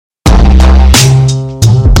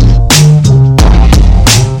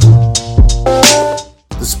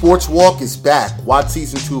Sports Walk is back. Watch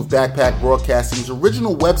Season 2 of Backpack Broadcasting's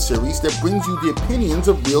original web series that brings you the opinions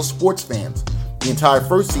of real sports fans. The entire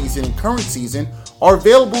first season and current season are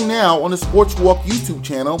available now on the Sports Walk YouTube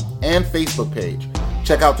channel and Facebook page.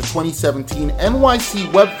 Check out the 2017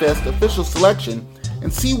 NYC WebFest official selection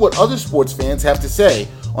and see what other sports fans have to say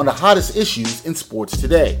on the hottest issues in sports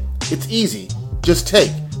today. It's easy. Just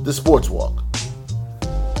take the Sports Walk.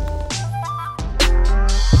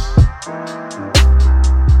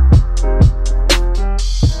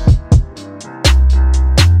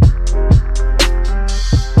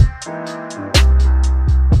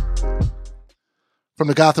 From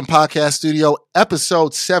the Gotham Podcast Studio,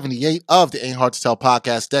 episode 78 of the Ain't Hard to Tell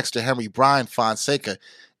podcast. Dexter Henry, Brian Fonseca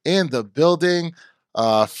in the building.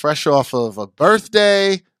 Fresh off of a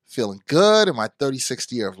birthday, feeling good in my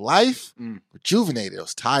 36th year of life. Rejuvenated. I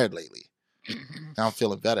was tired lately. Now I'm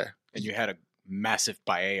feeling better. And you had a massive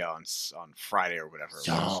paella on Friday or whatever.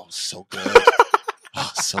 Yo, so good.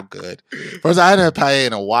 Oh, so good. First, I hadn't had paella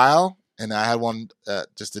in a while, and I had one,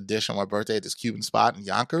 just a dish on my birthday at this Cuban spot in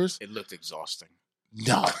Yonkers. It looked exhausting.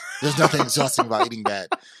 No, there's nothing exhausting about eating that.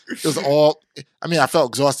 It was all, I felt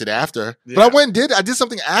exhausted after, but I did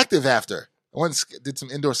something active after. I went and did some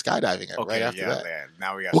indoor skydiving right after that. Man.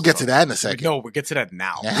 Now we'll get to that in a second. No, we'll get to that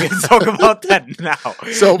now. We can talk about that now.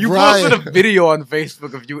 So you Brian, posted a video on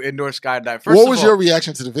Facebook of you indoor skydiving. What was your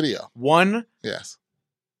reaction to the video? One, yes.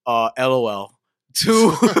 LOL.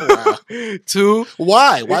 Two, wow. Two.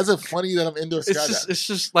 Why? Why is it funny that I'm indoor skydiving? It's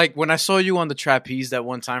just like when I saw you on the trapeze that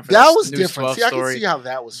one time for that was different. See, I story, can see how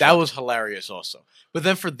that was. That was hilarious, also. But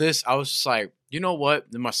then for this, I was just like, you know what?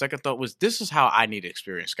 And my second thought was, this is how I need to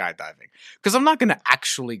experience skydiving, because I'm not going to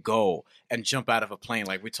actually go and jump out of a plane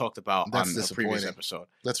like we talked about on the previous episode.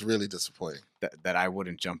 That's really disappointing. That I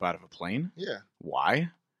wouldn't jump out of a plane. Yeah. Why?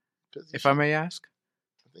 If I may ask.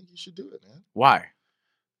 I think you should do it, man. Why?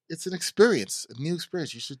 It's an experience, a new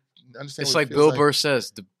experience. You should understand. It's like Bill Burr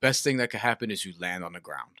says: the best thing that could happen is you land on the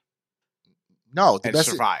ground. No, the best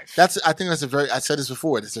survive. I think that's I said this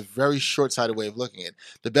before. It's a very short-sighted way of looking at it.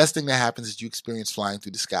 The best thing that happens is you experience flying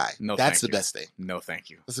through the sky. No, that's the best thing. No, thank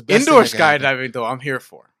you. Indoor skydiving, though, I'm here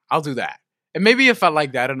for. I'll do that, and maybe if I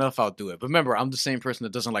like that enough, I'll do it. But remember, I'm the same person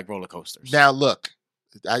that doesn't like roller coasters. Now, look.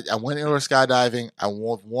 I went indoor skydiving. I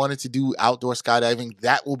wanted to do outdoor skydiving.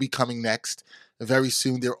 That will be coming next very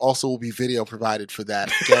soon. There also will be video provided for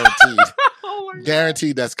that, guaranteed.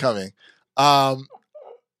 Guaranteed that's coming. I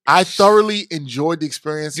thoroughly enjoyed the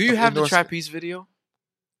experience. Do you have the trapeze video?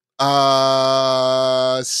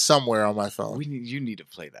 Somewhere on my phone. You need to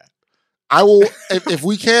play that. I will, if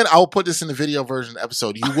we can, I will put this in the video version of the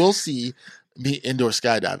episode. You will see me indoor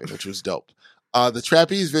skydiving, which was dope. The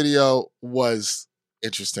trapeze video was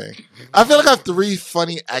interesting. I feel like I have 3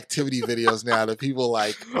 funny activity videos now that people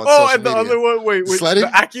like on social and the media. other one, wait. Sledding?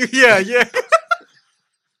 Yeah.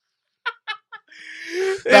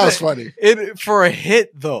 That was funny. For a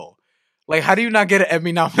hit, though. Like, how do you not get an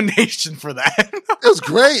Emmy nomination for that? It was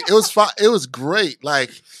great. It was fun. It was great. Like,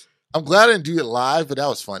 I'm glad I didn't do it live, but that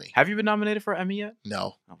was funny. Have you been nominated for an Emmy yet?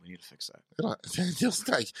 No. Oh, we need to fix that.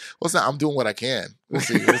 I'm doing what I can. We'll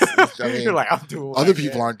see. You're like, I'm doing what other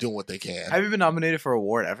people aren't doing what they can. Have you been nominated for an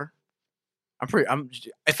award ever?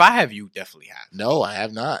 If I have, you definitely have. No, I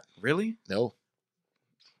have not. Really? No.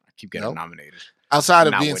 I keep getting nominated. Outside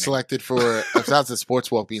of being selected for, besides the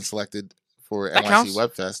Sports Walk being selected for NYC counts.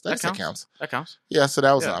 WebFest, that counts. That counts. Yeah, so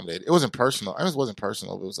that was nominated. It wasn't personal. It wasn't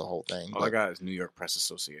personal, but it was a whole thing. All I got is New York Press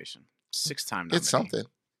Association. 6-time nominee. It's something.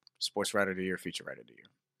 Sports Writer of the Year, Feature Writer of the Year.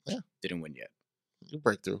 Yeah. Didn't win yet. You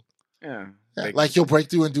break through. Yeah. Like you'll break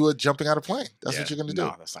through and do it jumping out of plane. That's what you're going to do.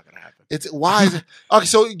 No, that's not going to happen. It's why is it? Okay,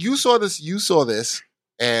 so you saw this,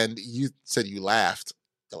 and you said you laughed.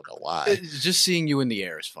 Don't know why. Just seeing you in the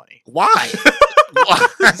air is funny. Why? Why?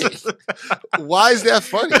 Why is that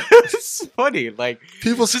funny? It's funny. Like,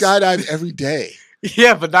 people skydive every day.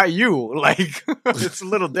 Yeah, but not you. Like, it's a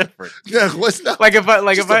little different. Yeah, what's not? Like if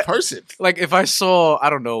I person. Like if I saw, I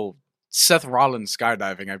don't know, Seth Rollins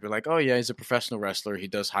skydiving, I'd be like, oh yeah, he's a professional wrestler. He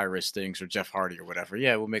does high risk things, or Jeff Hardy or whatever.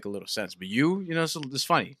 Yeah, it will make a little sense. But it's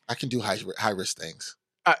funny. I can do high risk things.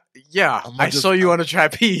 Yeah, I saw you on a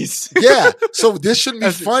trapeze. Yeah, so this shouldn't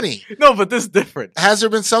be funny. No, but this is different. Has there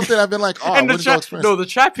been something I've been like, oh, the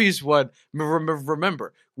trapeze one,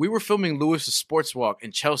 remember, we were filming Lewis's sports walk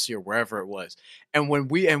in Chelsea or wherever it was, and when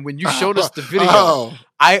you showed us the video,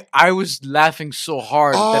 I was laughing so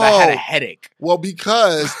hard that I had a headache. Well,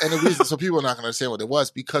 because and the reason so people are not going to understand what it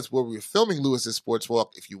was because where we were filming Lewis's sports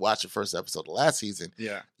walk, if you watch the first episode of last season,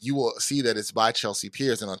 you will see that it's by Chelsea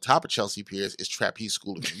Piers, and on top of Chelsea Piers is Trapeze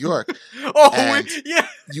School of New York.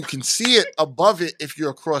 You can see it above it if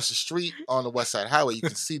you're across the street on the West Side Highway. You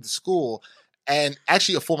can see the school. And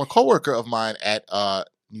actually, a former coworker of mine at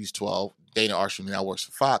News 12, Dana Arsham, who now works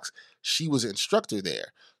for Fox, she was an instructor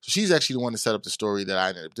there. So she's actually the one that set up the story that I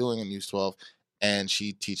ended up doing in News 12, and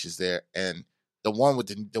she teaches there. And the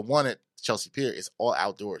one at Chelsea Pier is all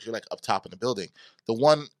outdoors. You're like up top in the building. The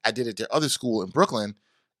one I did at their other school in Brooklyn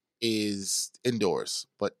is indoors,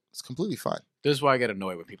 but it's completely fine. This is why I get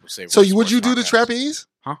annoyed when people say. So would you do the trapeze?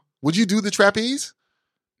 Huh? Would you do the trapeze?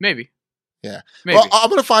 Maybe. Yeah. Maybe. Well, I'm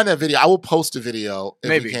gonna find that video. I will post a video if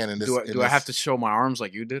Maybe. we can. Do I have to show my arms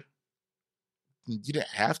like you did? You didn't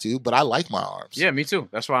have to, but I like my arms. Yeah, me too.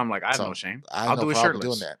 That's why I'm like, I have no shame. I'll do it shirtless.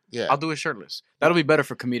 Doing that. Yeah, I'll do it shirtless. That'll be better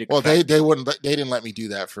for comedic. Well, they didn't let me do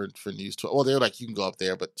that for News 12. Well, they were like, you can go up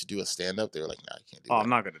there, but to do a stand up, they were like, no, you can't do that. I'm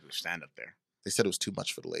not gonna do stand up there. They said it was too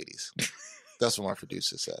much for the ladies. That's what my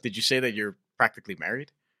producer said. Did you say that you're practically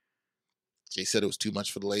married? They said it was too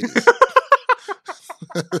much for the ladies.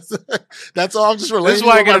 That's all. I'm just relating. This is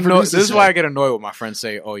why I get annoyed. This is why I get annoyed when my friends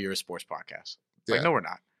say, "Oh, you're a sports podcast." Like, no, we're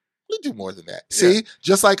not. We do more than that. See,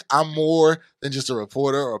 just like I'm more than just a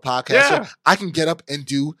reporter or a podcaster. I can get up and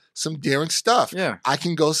do some daring stuff. Yeah, I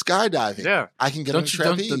can go skydiving. Yeah, I can get on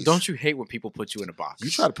trapeze. Don't you hate when people put you in a box? You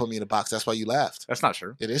try to put me in a box. That's why you laughed. That's not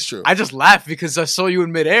true. It is true. I just laughed because I saw you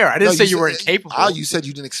in midair. I didn't say you were incapable. You said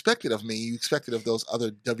you didn't expect it of me. You expected of those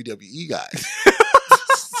other WWE guys.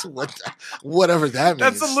 Whatever that means.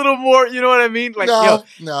 That's a little more, you know what I mean? Like, no.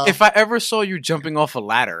 If I ever saw you jumping off a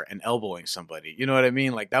ladder and elbowing somebody, you know what I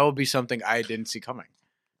mean? Like, that would be something I didn't see coming.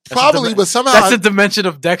 Probably, but somehow that's a dimension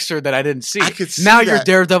of Dexter that I didn't see. I could see now you're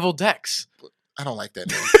Daredevil Dex. I don't like that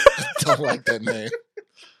name. I don't like that name.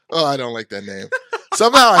 Oh, I don't like that name.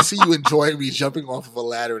 Somehow I see you enjoying me jumping off of a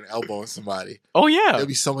ladder and elbowing somebody. Oh yeah, there'll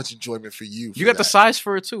be so much enjoyment for you. You got the size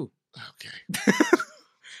for it too. Okay.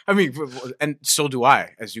 I mean, and so do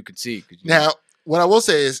I, as you can see. Now, what I will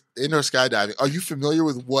say is indoor skydiving. Are you familiar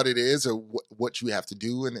with what it is or what you have to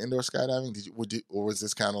do in indoor skydiving? Or was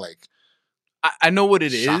this kind of like? I know what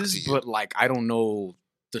it is, but like I don't know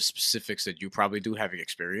the specifics that you probably do, having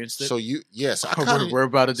experienced it. So we're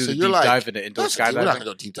about to do the deep dive into indoor skydiving. We're not gonna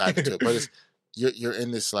go deep dive into it, but you're in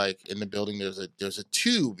this like in the building. There's a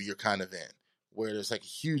tube you're kind of in. Where there's like a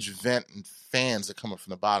huge vent and fans that come up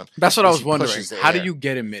from the bottom. That's what I was wondering. How do you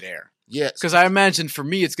get in midair? Yeah. Because I imagine for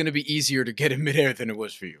me, it's going to be easier to get in midair than it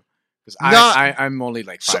was for you. Because I'm only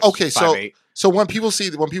like 5'8". So when people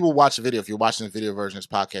watch the video, if you're watching the video version of this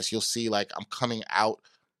podcast, you'll see like I'm coming out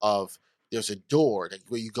of, there's a door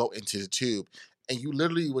where you go into the tube. And you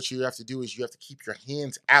literally, what you have to do is you have to keep your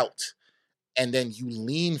hands out. And then you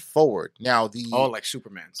lean forward. Now like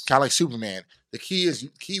Superman's. Kind of like Superman. The key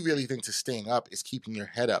really thing to staying up is keeping your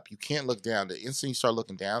head up. You can't look down. The instant you start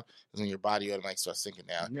looking down is when your body automatically starts sinking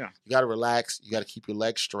down. Yeah. You got to relax. You got to keep your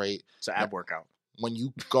legs straight. It's an ab workout. When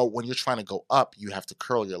you're trying to go up, you have to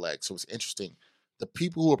curl your legs. So it's interesting. The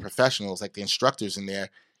people who are professionals, like the instructors in there,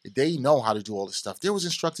 they know how to do all this stuff. There was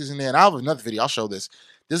instructors in there, and I have another video. I'll show this.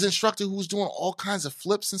 There's an instructor who was doing all kinds of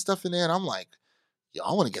flips and stuff in there, and I'm like, yo,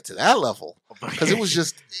 I want to get to that level because it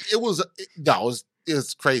was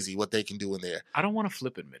crazy what they can do in there. I don't want to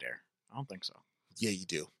flip in midair. I don't think so. Yeah, you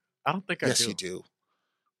do. I don't think I do. Yes, you do.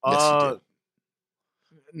 Yes, you do.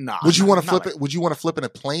 Nah. Would you want to flip it? Would you want to flip in a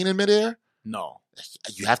plane in midair? No.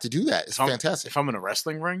 You have to do that. It's fantastic. If I'm in a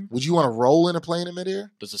wrestling ring, would you want to roll in a plane in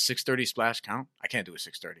midair? Does a 630 splash count? I can't do a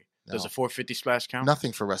 630. No. Does a 450 splash count?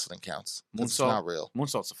 Nothing for wrestling counts. It's not real.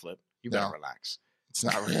 Moonsault's a flip. You better relax. It's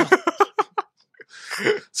not real.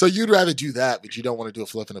 So you'd rather do that, but you don't want to do a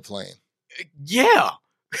flip in a plane. Yeah.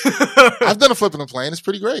 I've done a flip in a plane. It's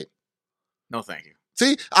pretty great. No, thank you.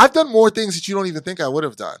 See, I've done more things that you don't even think I would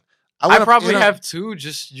have done. I probably have too,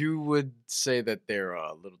 just you would say that they're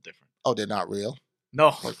a little different. Oh, they're not real?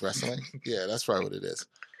 No. Like wrestling? Yeah, that's probably what it is.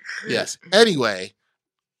 Yes. Anyway,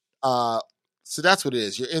 so that's what it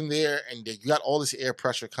is. You're in there, and you got all this air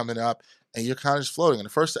pressure coming up, and you're kind of just floating. And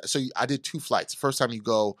I did 2 flights. The first time you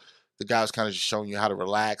go, the guy was kind of just showing you how to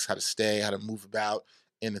relax, how to stay, how to move about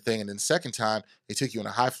in the thing. And then the second time, they took you on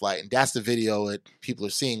a high flight. And that's the video that people are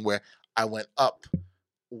seeing where I went up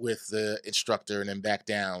with the instructor and then back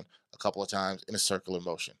down a couple of times in a circular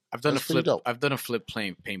motion. I've done a flip. I've done a flip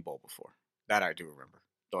playing paintball before. That I do remember.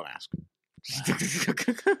 Don't ask.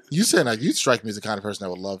 You said like you strike me as the kind of person that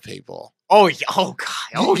would love paintball. Oh yeah. Oh god.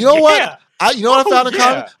 Oh, you know yeah. what? You know what I found in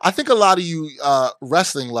common? Yeah. I think a lot of you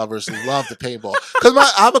wrestling lovers love the paintball because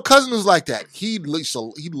I have a cousin who's like that. He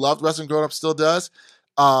loved wrestling growing up, still does.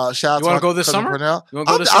 Shout out you want to go this summer? Purnell. You want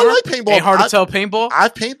to go this summer? I like paintball. Ain't hard to tell paintball.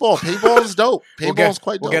 I've paintball. Paintball is dope. Paintball is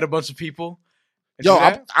quite dope. We'll get a bunch of people. Yo,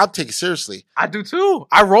 I'll take it seriously. I do too.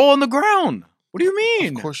 I roll on the ground. What do you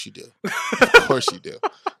mean? Of course you do. Of course you do.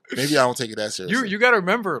 Maybe I don't take it that seriously. You got to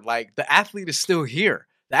remember, like, the athlete is still here.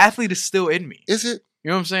 The athlete is still in me. Is it? You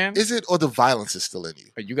know what I'm saying? Is it, or the violence is still in you?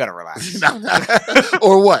 You got to relax.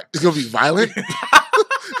 Or what? It's going to be violent?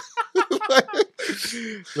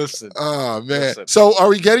 Listen. Oh, man. Listen. So are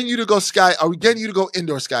we getting you to go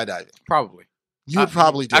indoor skydiving? Probably. You would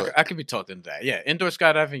probably do it. I could be talked into that. Yeah, indoor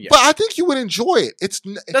skydiving, yeah. But I think you would enjoy it.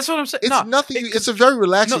 That's what I'm saying. It's nothing. It's a very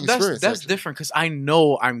relaxing experience. That's different because I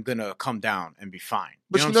know I'm going to come down and be fine.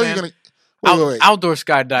 But you know you're going to... Wait. Outdoor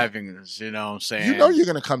skydiving is, you know what I'm saying? You know you're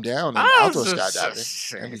going to come down and outdoor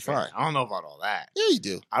skydiving and be fine. I don't know about all that. Yeah, you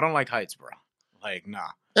do. I don't like heights, bro. Like, nah.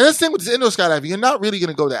 And that's the thing with this indoor skydiving. You're not really going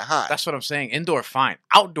to go that high. That's what I'm saying. Indoor, fine.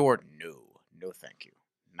 Outdoor, no. No, thank you.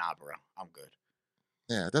 Nah, bro. I'm good.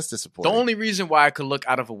 Yeah, that's disappointing. The only reason why I could look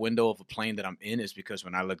out of a window of a plane that I'm in is because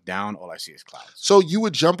when I look down, all I see is clouds. So you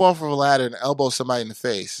would jump off of a ladder and elbow somebody in the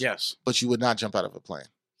face. Yes. But you would not jump out of a plane.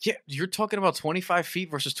 Yeah, you're talking about 25 feet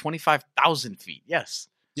versus 25,000 feet. Yes.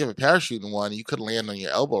 You have a parachute in one, and you could land on your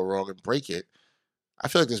elbow wrong and break it. I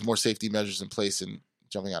feel like there's more safety measures in place in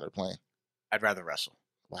jumping out of the plane. I'd rather wrestle.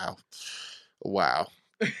 Wow.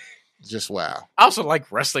 Just wow. I also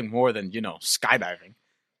like wrestling more than, skydiving.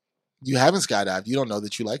 You haven't skydived. You don't know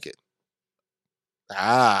that you like it.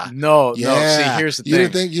 No. See, here's the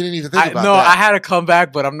thing. You didn't even think about that. No, I had to come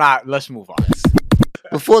back, but I'm not. Let's move on.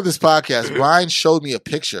 Before this podcast, Brian showed me a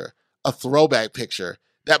picture, a throwback picture,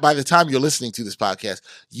 that by the time you're listening to this podcast,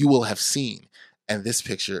 you will have seen. And this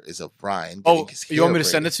picture is of Brian. Oh, you want me to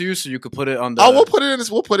send it to you so you could put it on the... Oh, we'll put it in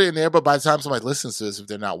this. We'll put it in there. But by the time somebody listens to this, if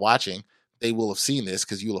they're not watching, they will have seen this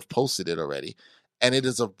because you'll have posted it already. And it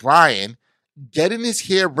is of Brian getting his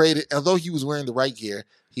hair braided. Although he was wearing the right gear,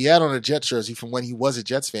 he had on a Jets jersey from when he was a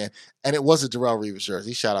Jets fan. And it was a Darrelle Revis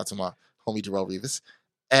jersey. Shout out to my homie Darrelle Revis.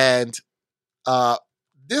 And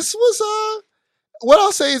this was... what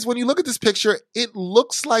I'll say is when you look at this picture, it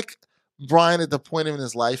looks like Brian at the point in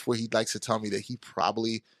his life where he likes to tell me that he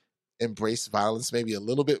probably embraced violence maybe a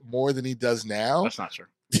little bit more than he does now. That's not true.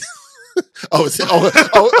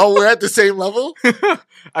 We're at the same level?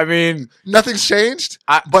 I mean... Nothing's changed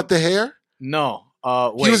but the hair? No.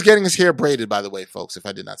 Wait. He was getting his hair braided, by the way, folks, if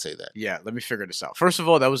I did not say that. Yeah, let me figure this out. First of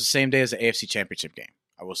all, that was the same day as the AFC Championship game.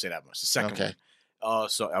 I will say that much. The second one.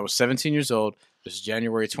 So I was 17 years old. This is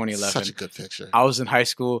January 2011. Such a good picture. I was in high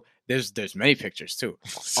school. There's many pictures too.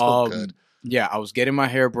 So good. Yeah, I was getting my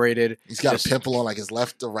hair braided. He's got a pimple on like his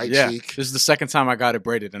left or right cheek. This is the second time I got it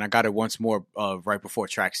braided, and I got it once more right before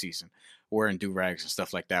track season, wearing do-rags and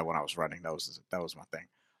stuff like that when I was running. That was my thing.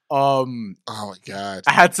 Oh my God!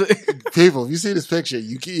 I had to. People, if you see this picture,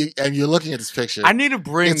 and you're looking at this picture, I need to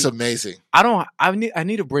bring. It's amazing. I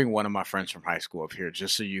need to bring one of my friends from high school up here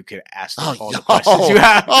just so you could ask them all the questions you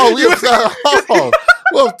have.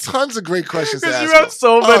 We have tons of great questions to ask. You have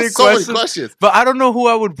so many questions. But I don't know who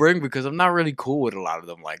I would bring because I'm not really cool with a lot of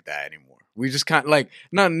them like that anymore. We just kind of like,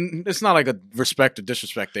 it's not like a respect or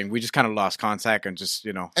disrespect thing. We just kind of lost contact and just,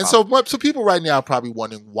 And so people right now are probably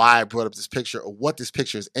wondering why I brought up this picture or what this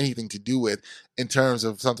picture has anything to do with in terms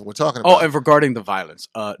of something we're talking about. Oh, and regarding the violence.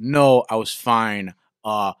 No, I was fine.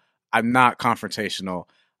 I'm not confrontational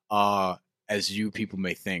as you people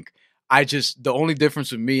may think. The only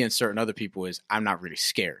difference with me and certain other people is I'm not really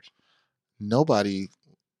scared. Nobody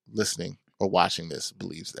listening or watching this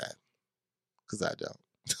believes that because I don't.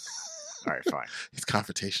 All right, fine. He's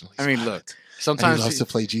confrontational. Look, sometimes he loves to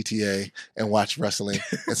play GTA and watch wrestling,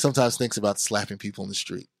 and sometimes thinks about slapping people in the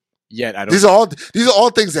street. Yet I don't. These are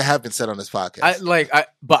all things that have been said on this podcast.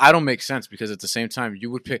 But I don't make sense because at the same time,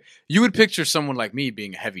 you would picture someone like me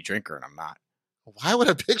being a heavy drinker, and I'm not. Why would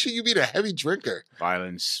I picture you being a heavy drinker?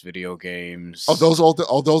 Violence, video games. Oh,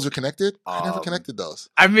 those are connected? I never connected those.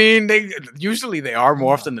 They usually they are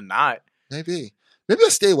more often than not. Maybe I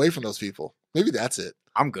stay away from those people. Maybe that's it.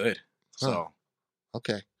 I'm good. So,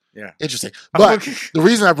 okay. Yeah. Interesting. But the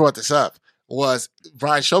reason I brought this up was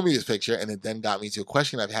Brian showed me this picture and it then got me to a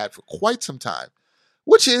question I've had for quite some time,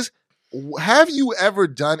 which is, have you ever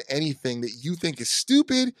done anything that you think is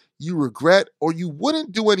stupid, you regret, or you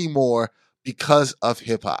wouldn't do anymore because of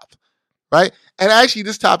hip hop? Right? And actually,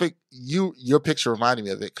 this topic, your picture reminded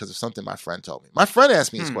me of it because of something my friend told me. My friend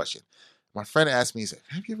asked me this question. My friend asked me, he said,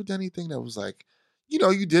 have you ever done anything that was like,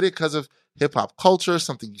 you did it because of hip hop culture,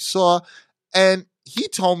 something you saw. And he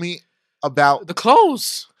told me about the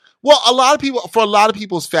clothes. Well, for a lot of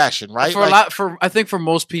people's fashion, right? I think for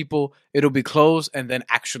most people, it'll be clothes and then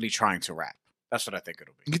actually trying to rap. That's what I think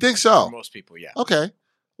it'll be. You think so? For most people, yeah. Okay.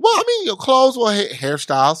 Well, I mean, clothes,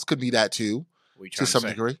 hairstyles could be that too, to some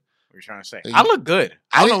degree. What are you trying to say? I look good.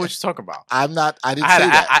 I don't know what you're talking about. I didn't say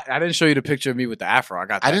that. I didn't show you the picture of me with the afro. I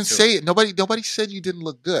got that. I didn't say it. Nobody said you didn't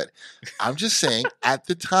look good. I'm just saying at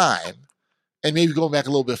the time, and maybe going back a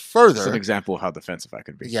little bit further. It's an example of how defensive I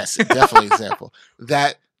could be. Yes, definitely an example.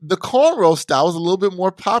 That the cornrow style was a little bit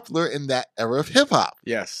more popular in that era of hip hop.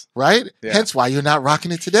 Yes. Right? Yeah. Hence why you're not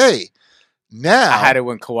rocking it today. Now. I had it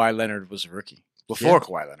when Kawhi Leonard was a rookie. Before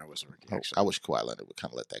Kawhi Leonard was a rookie, actually. I wish Kawhi Leonard would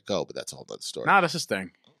kind of let that go, but that's a whole other story. Nah, that's his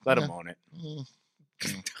thing. Let him own it.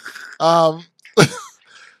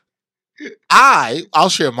 I'll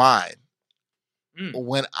share mine.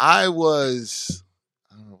 When I don't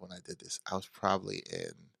know when I did this. I was probably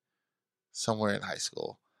somewhere in high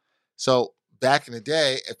school. So back in the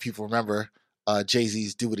day, if people remember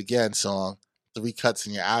Jay-Z's "Do It Again" song, 3 cuts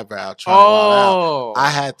in your eyebrow, trying to wild out. I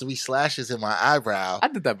had 3 slashes in my eyebrow. I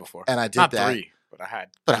did that before, and I did not that. 3, but I had.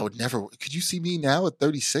 But I would never. Could you see me now at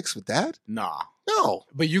 36 with that? Nah. No.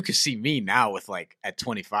 But you can see me now with at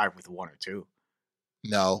 25 with 1 or 2.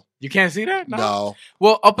 No. You can't see that? No.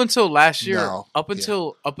 Well, up until last year, no. up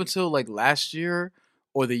until last year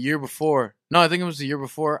or the year before. No, I think it was the year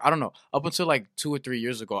before. I don't know. Up until 2 or 3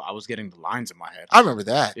 years ago, I was getting the lines in my head. I remember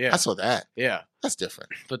that. Yeah. I saw that. Yeah. That's different.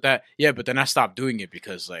 But then I stopped doing it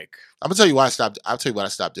because I'm gonna tell you why I stopped. I'll tell you what I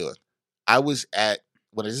stopped doing. I was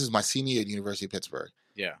this is my senior year at University of Pittsburgh.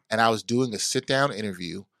 Yeah. And I was doing a sit down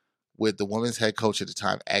interview with the women's head coach at the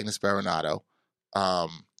time, Agnes Baronato.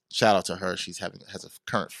 Shout out to her. She has a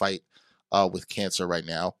current fight with cancer right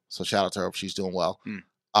now. So shout out to her. She's doing well.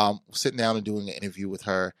 Sitting down and doing an interview with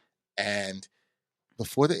her. And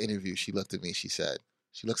before the interview, she looked at me. She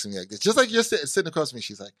looks at me like this, just like you're sitting across from me.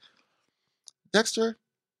 She's like, "Dexter,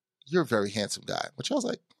 you're a very handsome guy." Which I was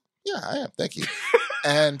like, "Yeah, I am. Thank you."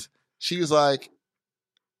 And she was like,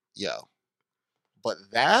 "Yo, but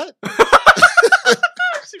that."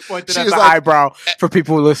 She pointed at the eyebrow for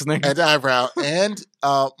people listening. At the eyebrow and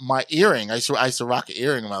my earring. I used to rock an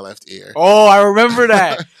earring in my left ear. Oh, I remember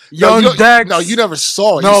that. Young Dex. No, you never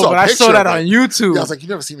saw it. No, but I saw that on YouTube. Yeah, I was like, you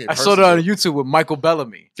never seen me in person. I saw that on YouTube with Michael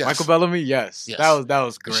Bellamy. Yes. Michael Bellamy, yes. That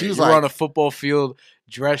was great. She was you were on a football field,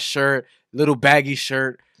 dress shirt, little baggy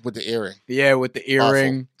shirt. With the earring. Yeah, with the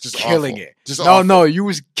earring. Awful. Just killing awful. it. Just no, you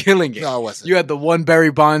was killing it. No, I wasn't. You had the one Barry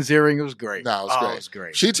Bonds earring. It was great. No, it was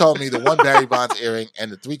great. She told me the one Barry Bonds earring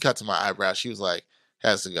and the 3 cuts in my eyebrow, she was like,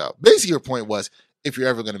 has to go. Basically, her point was, if you're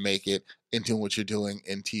ever going to make it in doing what you're doing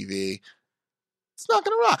in TV, it's not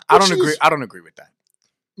going to rock. I don't agree with that.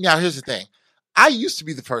 Now, here's the thing. I used to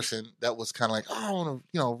be the person that was kind of like, I want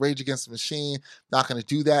to, rage against the machine. Not going to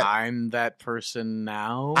do that. I'm that person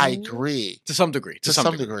now. I agree. To some degree. To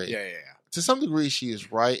some degree. Yeah. To some degree, she is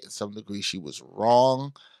right. To some degree, she was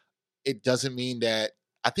wrong. It doesn't mean that.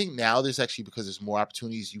 I think now because there's more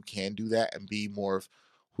opportunities, you can do that and be more of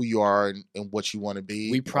who you are and what you want to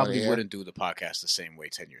be. We probably wouldn't do the podcast the same way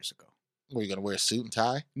 10 years ago. Were you going to wear a suit and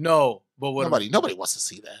tie? No, but nobody wants to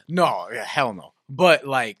see that. No, hell no. But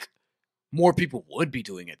more people would be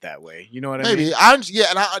doing it that way. You know what I mean? Maybe. You know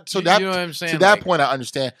what I'm saying? To that point, I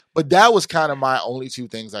understand. But that was kind of my only 2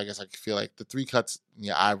 things. I guess I feel like the 3 cuts in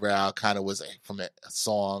your eyebrow kind of was from a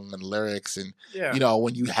song and lyrics. And,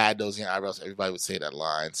 when you had those in your eyebrows, everybody would say that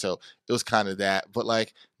line. So it was kind of that.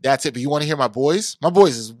 But, that's it. But you want to hear my boys? My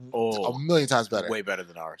boys is a million times better. Way better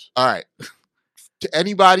than ours. All right. To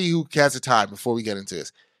anybody who has the time, before we get into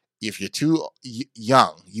this, if you're too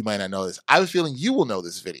young, you might not know this. I have a feeling you will know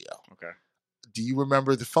this video. Okay. Do you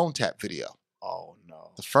remember the phone tap video? Oh,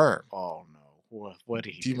 no. The Firm. Oh, no. What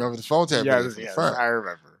did he do? Do you remember the phone tap video? Yes, the Firm? I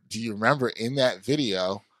remember. Do you remember in that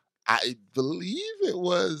video, I believe it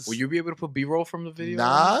was... Will you be able to put B-roll from the video?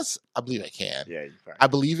 Nas? I believe I can. Yeah, you can. I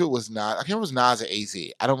believe it was Nas. I can't remember it was Nas or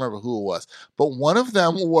AZ. I don't remember who it was. But one of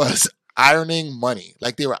them was ironing money.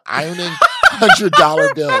 They were ironing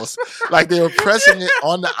 $100 bills. They were pressing it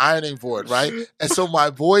on the ironing board, right? And so my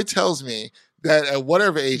boy tells me that at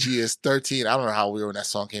whatever age he is, 13, I don't know how we were when that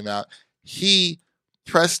song came out, he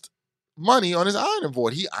pressed money on his ironing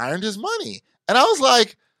board. He ironed his money. And I was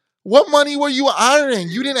like, what money were you ironing?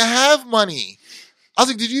 You didn't have money. I was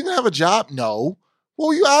like, did you even have a job? No. What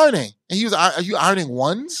were you ironing? And he was, are you ironing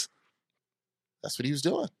ones? That's what he was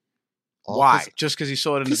doing. Why? Just because he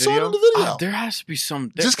saw it in the video? He saw it in the video. There has to be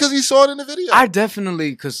some... Just because he saw it in the video. I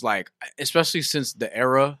definitely, because especially since that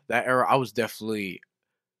era, I was definitely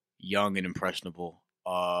young and impressionable.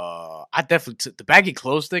 I definitely took the baggy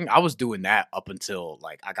clothes thing. I was doing that up until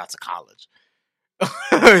like I got to college.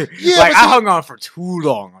 Like I hung on for too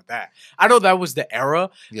long on that. I know that was the era,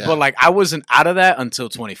 but like I wasn't out of that until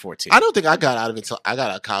 2014. I don't think I got out of it until I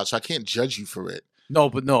got out of college, so I can't judge you for it.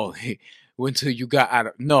 No, until you got out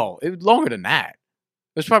of it was longer than that.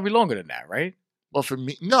 It was probably longer than that, right? Well, for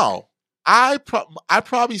me, no. I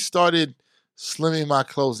probably started slimming my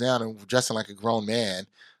clothes down and dressing like a grown man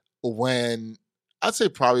when I'd say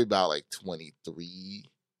probably about like 23,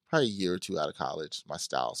 probably a year or two out of college. My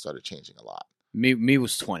style started changing a lot. Me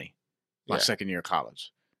was 20, my second year of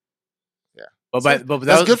college. Yeah, but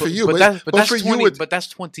that's good for you. But that's for 20, you, but that's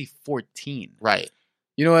 2014, right?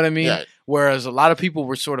 You know what I mean? Yeah. Whereas a lot of people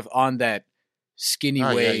were sort of on that skinny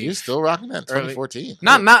way. Yeah, you're still rocking that 2014.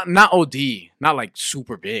 Not OD, not like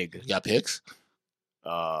super big. You got pics?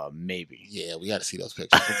 Maybe. Yeah, we got to see those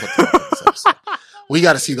pictures. We'll put them up in this episode. We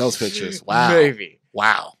got to see those pictures. Wow. Maybe.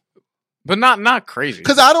 Wow. But not crazy.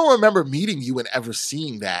 Because I don't remember meeting you and ever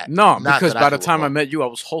seeing that. No, because by the time I met you, I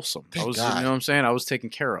was wholesome. Thank I was, God. You know what I'm saying? I was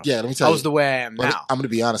taken care of. Yeah, let me tell you. I was the way I am now. I'm going to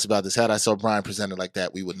be honest about this. Had I saw Brian presented like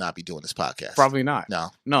that, we would not be doing this podcast. Probably not.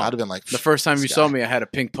 No. I'd have been like, the first time you saw me, I had a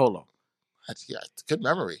pink polo. Yeah, good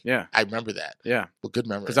memory. Yeah. I remember that. Yeah. Well, good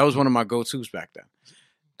memory. Because that was one of my go-tos back then.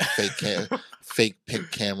 Fake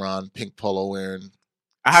pink Cameron, pink polo wearing.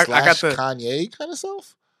 I got the Kanye kind of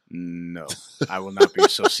self. No, I will not be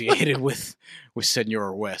associated with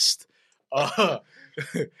Senora West. I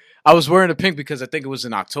was wearing the pink because I think it was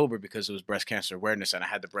in October because it was breast cancer awareness, and I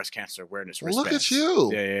had the breast cancer awareness wristbands. Look at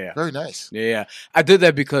you! Yeah. Very nice. Yeah. I did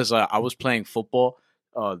that because I was playing football.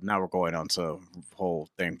 Now we're going on to the whole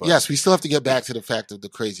thing. But yes, we still have to get back to the fact of the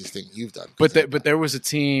craziest thing you've done. But there was a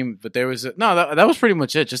team. But there was that was pretty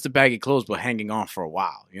much it. Just the baggy clothes, but hanging on for a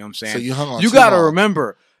while. You know what I'm saying? So you hung on. You got to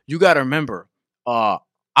remember.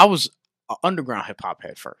 I was an underground hip hop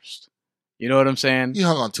head first. You know what I'm saying? You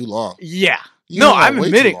hung on too long. Yeah. I'm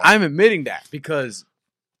admitting that because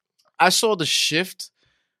I saw the shift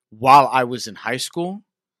while I was in high school.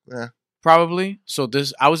 Yeah. Probably. So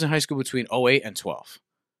I was in high school between 08 and 12.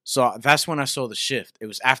 So that's when I saw the shift. It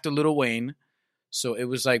was after Lil Wayne. So it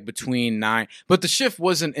was like between 9. But the shift it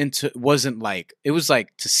was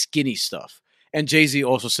like to skinny stuff. And Jay-Z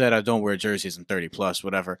also said, I don't wear jerseys in 30 plus,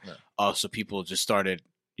 whatever. Yeah. So people just started,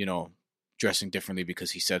 dressing differently because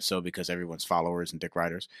he said so, because everyone's followers and dick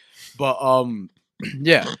riders. But,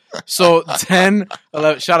 yeah. So 10,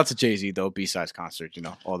 11, shout out to Jay-Z though, B-Sides concert,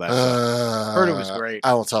 all that stuff. Heard it was great.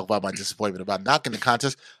 I won't talk about my disappointment about not getting the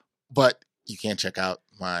contest, but you can check out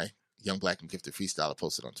my Young Black and Gifted freestyle I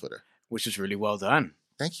posted on Twitter. Which is really well done.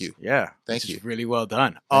 Thank you. Yeah. Thank you. Really well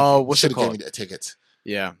done. What's it called? Gave me the tickets.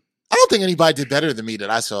 Yeah. I don't think anybody did better than me that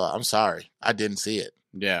I saw. I'm sorry. I didn't see it.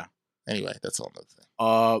 Yeah. Anyway, that's all another thing.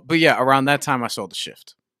 But yeah, around that time I saw the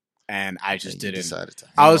shift. And I just didn't.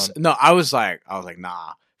 I was like,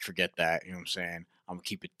 nah, forget that. You know what I'm saying? I'm gonna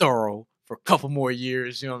keep it thorough for a couple more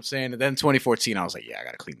years, you know what I'm saying? And then 2014, I was like, yeah, I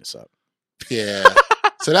gotta clean this up. Yeah.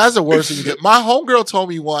 So that's the worst thing you did. My homegirl told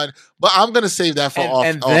me one, but I'm gonna save that for off.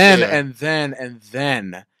 And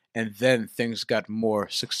then things got more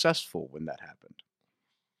successful when that happened.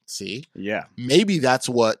 See? Yeah. Maybe that's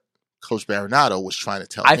what Coach Baronato was trying to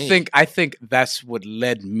tell me. I think that's what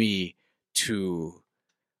led me to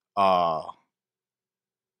a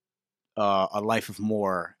life of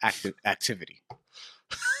more activity.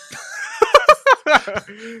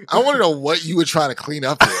 I want to know what you were trying to clean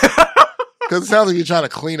up here. Because it sounds like you're trying to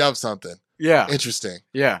clean up something. Yeah. Interesting.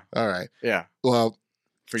 Yeah. All right. Yeah. Well,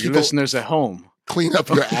 for you listeners at home, clean up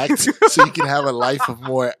your act so you can have a life of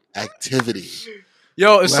more activity.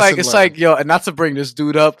 Yo, it's like, and not to bring this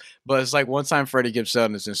dude up, but it's like one time Freddie Gibbs said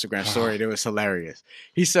on his Instagram story, and it was hilarious.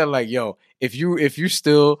 He said like, yo, if you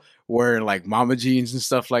still wearing like mama jeans and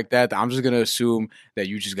stuff like that, I'm just gonna assume that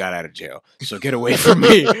you just got out of jail. So get away from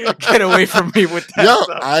me. Get away from me with that. Yo,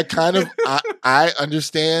 stuff. I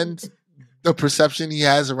understand the perception he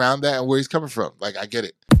has around that and where he's coming from. Like, I get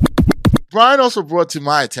it. Brian also brought to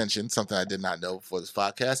my attention something I did not know before this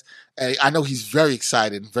podcast. And I know he's very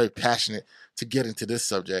excited and very passionate to get into this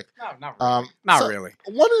subject. No, not really.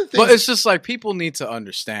 One of the things, but it's just like people need to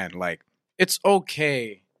understand, like, it's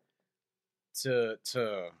okay to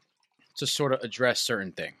sort of address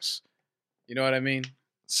certain things. You know what I mean?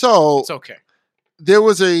 So it's okay. There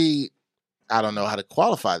was I don't know how to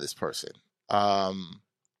qualify this person. I'll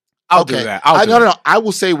do that. No. I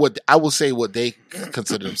will say what they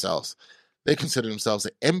consider themselves. They consider themselves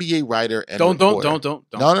an NBA writer and don't. No. I was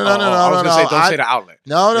gonna say, don't say the outlet.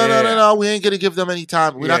 No. We ain't gonna give them any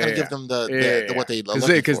time. We're not gonna give them the what they look for.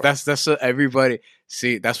 Because that's everybody.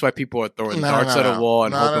 See, that's why people are throwing darts at a wall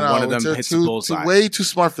and hoping one of them hits the bullseye. Way too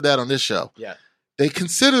smart for that on this show. Yeah. They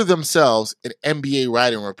consider themselves an NBA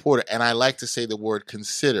writing reporter, and I like to say the word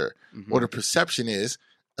consider. Mm-hmm. Or the perception is,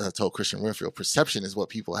 as I told Christian Winfield, perception is what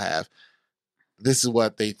people have. This is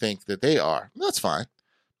what they think that they are. That's fine.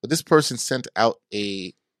 But this person sent out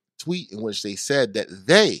a tweet in which they said that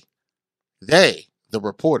they, the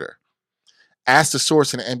reporter, asked a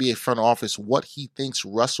source in the NBA front office what he thinks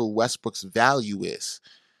Russell Westbrook's value is,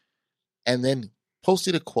 and then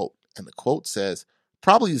posted a quote. And the quote says,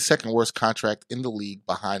 probably the second worst contract in the league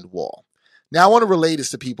behind Wall. Now, I want to relay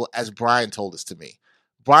this to people as Brian told this to me.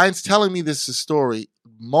 Brian's telling me this story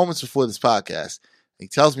moments before this podcast. He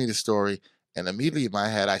tells me the story, and immediately in my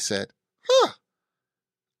head, I said,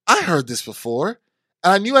 I heard this before,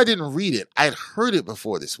 and I knew I didn't read it. I had heard it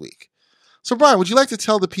before this week. So, Brian, would you like to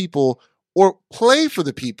tell the people or play for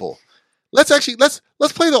the people? Let's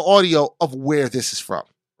play the audio of where this is from.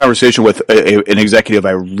 Conversation with an executive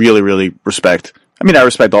I really, really respect. I mean, I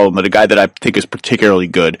respect all of them, but a guy that I think is particularly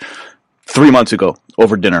good. 3 months ago,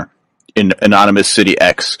 over dinner in Anonymous City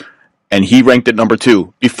X, and he ranked at number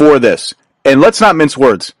 2 before this. And let's not mince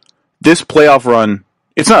words. This playoff run,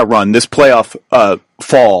 it's not a run, this playoff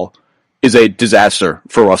fall is a disaster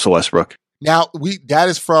for Russell Westbrook. Now, that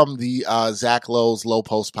is from the Zach Lowe's Low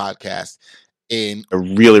Post podcast. I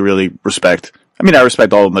really, really respect. I mean, I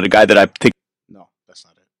respect all of them, but a guy that I think. No, that's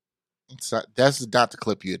not it. That's not the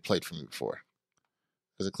clip you had played for me before.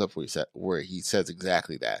 There's a clip where he says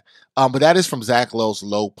exactly that. But that is from Zach Lowe's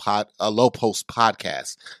Low Post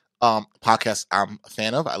podcast. Podcast I'm a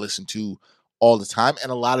fan of. I listen to all the time,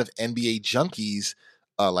 and a lot of NBA junkies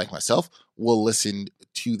like myself will listen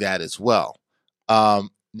to that as well.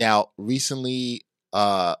 Now, recently,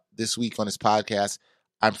 this week on his podcast,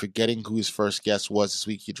 I'm forgetting who his first guest was this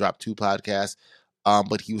week. He dropped 2 podcasts,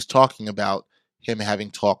 but he was talking about him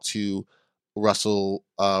having talked to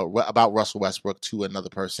about Russell Westbrook to another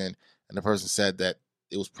person, and the person said that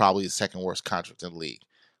it was probably the second worst contract in the league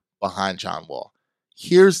behind John Wall.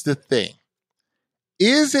 Here's the thing.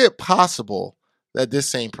 Is it possible that this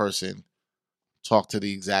same person talked to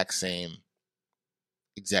the exact same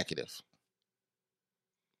executive?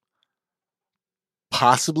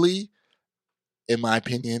 Possibly, in my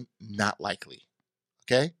opinion, not likely.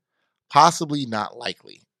 Okay? Possibly not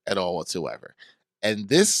likely at all whatsoever. And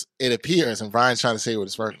this, it appears, and Brian's trying to say with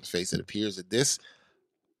his working face, it appears that this,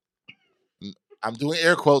 I'm doing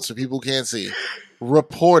air quotes so people can't see,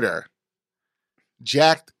 reporter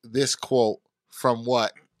jacked this quote from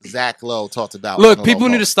what Zach Lowe talked about. Look, people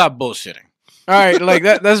need to stop bullshitting. All right, like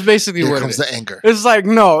that's basically what it is. Here comes the anger. It's like,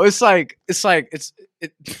 no, it's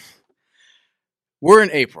we're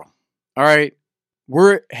in April. All right.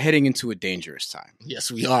 We're heading into a dangerous time.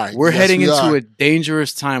 Yes, we are. We're heading into a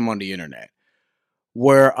dangerous time on the internet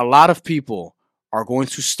where a lot of people are going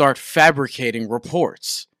to start fabricating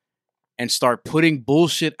reports and start putting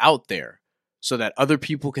bullshit out there so that other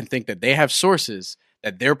people can think that they have sources,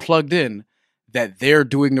 that they're plugged in, that they're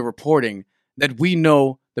doing the reporting that we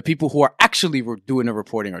know the people who are actually doing the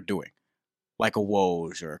reporting are doing. Like a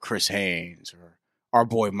Woj or a Chris Haynes or our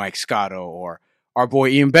boy Mike Scotto or our boy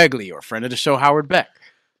Ian Begley or friend of the show Howard Beck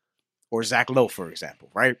or Zach Lowe, for example,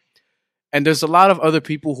 right? And there's a lot of other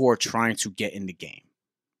people who are trying to get in the game.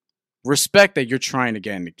 Respect that you're trying to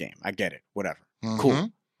get in the game. I get it. Whatever. Mm-hmm.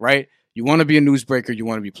 Cool. Right? You want to be a newsbreaker. You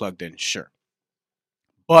want to be plugged in. Sure.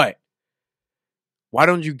 But why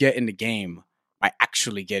don't you get in the game by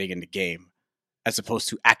actually getting in the game as opposed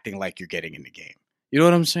to acting like you're getting in the game? You know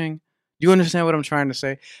what I'm saying? Do you understand what I'm trying to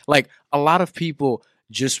say? Like, a lot of people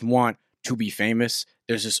just want to be famous.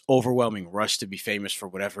 There's this overwhelming rush to be famous for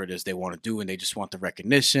whatever it is they want to do, and they just want the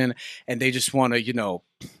recognition, and they just want to,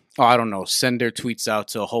 send their tweets out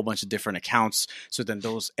to a whole bunch of different accounts, so then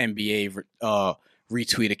those NBA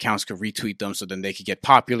retweet accounts could retweet them, so then they could get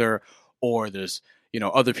popular. Or there's,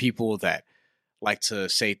 other people that like to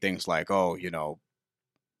say things like, I'm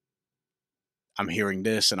hearing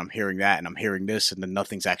this, and I'm hearing that, and I'm hearing this, and then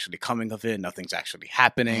nothing's actually coming of it, nothing's actually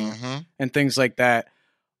happening, and things like that.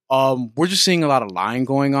 We're just seeing a lot of lying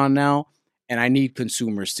going on now, and I need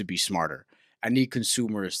consumers to be smarter. I need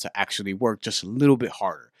consumers to actually work just a little bit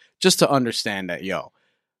harder, just to understand that,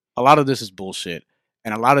 a lot of this is bullshit,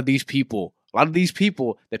 and a lot of these people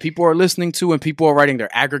that people are listening to and people are writing their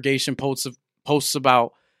aggregation posts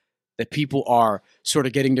about, that people are sort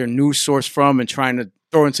of getting their news source from and trying to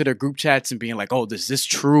throw into their group chats and being like, oh, is this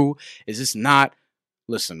true? Is this not?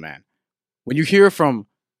 Listen, man, when you hear from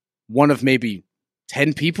one of maybe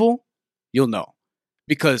 10 people, you'll know.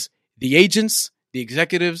 Because the agents, the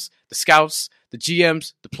executives, the scouts, the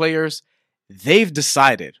GMs, the players, they've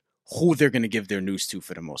decided who they're going to give their news to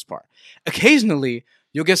for the most part. Occasionally,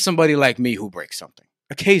 you'll get somebody like me who breaks something.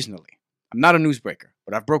 Occasionally. I'm not a newsbreaker,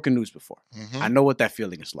 but I've broken news before. I know what that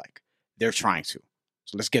feeling is like. They're trying to.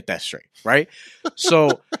 So let's get that straight, right?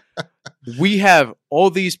 So we have all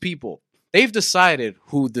these people. They've decided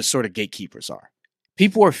who the sort of gatekeepers are.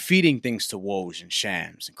 People are feeding things to Woj and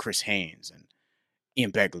Shams and Chris Haynes and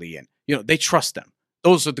Ian Begley, and they trust them.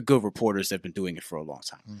 Those are the good reporters that have been doing it for a long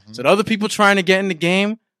time. So the other people trying to get in the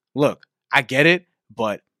game, look, I get it,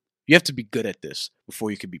 but you have to be good at this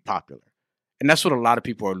before you can be popular. And that's what a lot of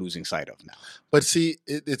people are losing sight of now. But see,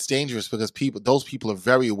 it's dangerous because those people are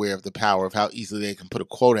very aware of the power of how easily they can put a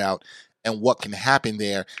quote out and what can happen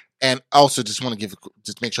there. And also just want to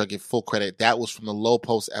make sure I give full credit. That was from the Low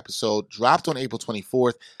Post episode, dropped on April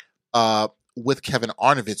 24th with Kevin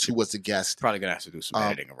Arnovitz, who was the guest. Probably going to have to do some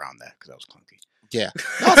editing around that because that was clunky. Yeah,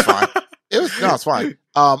 that's fine. It's fine.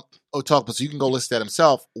 So you can go list that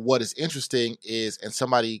himself. What is interesting is, and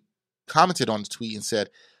somebody commented on the tweet and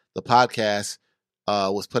said the podcast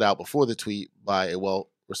was put out before the tweet by a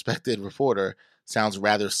well-respected reporter. Sounds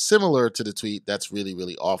rather similar to the tweet. That's really,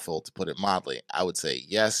 really awful, to put it mildly. I would say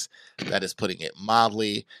yes, that is putting it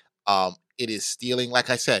mildly. It is stealing. Like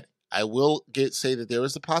I said, I will say that there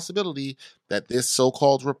is a possibility that this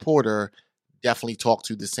so-called reporter definitely talked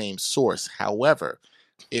to the same source. However,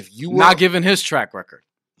 if you were not given his track record,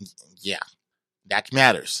 yeah, that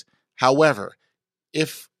matters. However,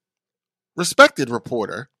 if respected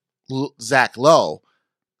reporter Zach Lowe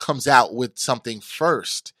comes out with something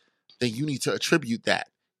first, then you need to attribute that,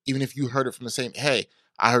 even if you heard it from the same. Hey,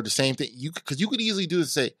 I heard the same thing. Because you could easily do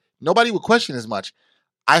this. Say nobody would question as much.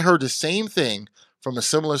 I heard the same thing from a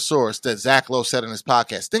similar source that Zach Lowe said on his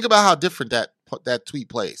podcast. Think about how different that tweet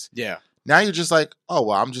plays. Yeah. Now you're just like, oh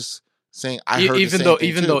well, I'm just saying I heard even the same though thing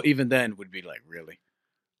even too. though even then would be like, really.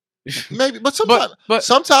 Maybe, but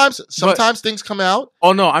sometimes things come out.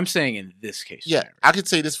 Oh no, I'm saying in this case. Yeah, I could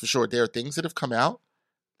say this for sure. There are things that have come out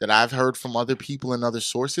that I've heard from other people and other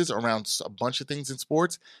sources around a bunch of things in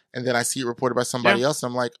sports, and then I see it reported by somebody else,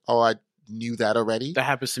 and I'm like, oh, I knew that already. That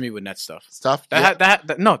happens to me with net stuff.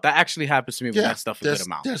 That actually happens to me with net stuff a good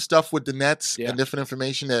amount. There's stuff with the Nets and different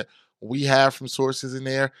information that we have from sources in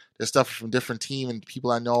there. There's stuff from different team and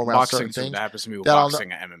people I know around boxing certain things. That happens to me with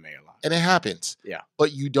boxing and MMA a lot. And it happens. Yeah.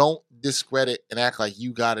 But you don't discredit and act like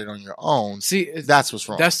you got it on your own. See, that's what's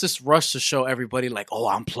wrong. That's this rush to show everybody like, oh,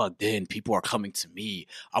 I'm plugged in. People are coming to me.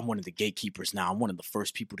 I'm one of the gatekeepers now. I'm one of the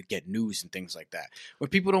first people to get news and things like that. When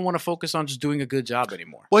people don't want to focus on just doing a good job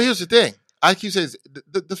anymore. Well, here's the thing. IQ says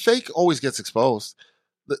the fake always gets exposed.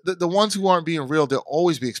 The ones who aren't being real, they'll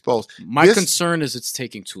always be exposed. My concern is it's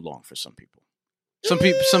taking too long for some people. Some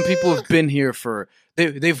people have been here for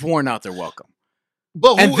they've worn out their welcome.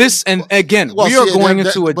 But we are going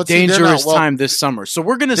into a dangerous time this summer. So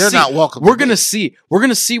we're gonna see. We're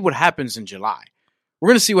gonna see what happens in July. We're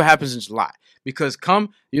gonna see what happens in July because the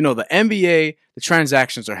NBA, the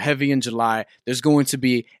transactions are heavy in July. There's going to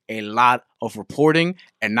be a lot of reporting,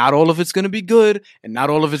 and not all of it's going to be good, and not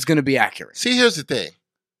all of it's going to be accurate. See, here's the thing.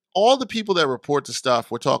 All the people that report the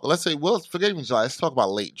stuff we're talking, let's say, well, forget even July. Let's talk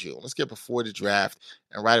about late June. Let's get before the draft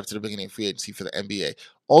and right up to the beginning of free agency for the NBA.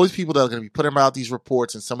 All these people that are going to be putting out these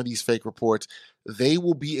reports and some of these fake reports, they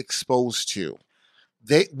will be exposed to.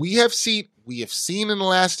 We have seen in the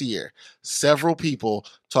last year several people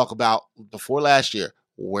talk about before last year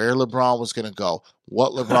where LeBron was going to go,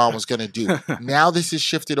 what LeBron was going to do. Now this is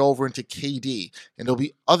shifted over into KD, and there'll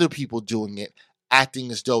be other people doing it,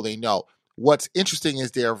 acting as though they know. What's interesting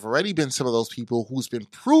is there have already been some of those people who's been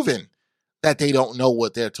proven that they don't know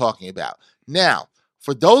what they're talking about. Now,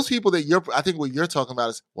 for those people that I think what you're talking about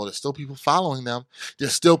is, well, there's still people following them.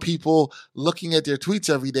 There's still people looking at their tweets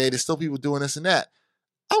every day. There's still people doing this and that.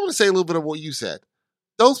 I want to say a little bit of what you said.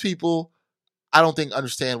 Those people, I don't think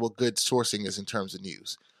understand what good sourcing is in terms of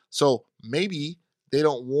news. So maybe they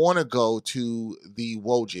don't want to go to the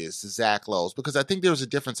Woj's, the Zach Lowe's, because I think there's a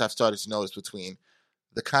difference I've started to notice between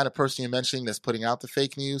the kind of person you're mentioning that's putting out the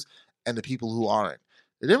fake news and the people who aren't.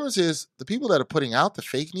 The difference is the people that are putting out the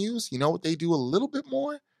fake news, you know what they do a little bit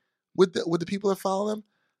more with the people that follow them?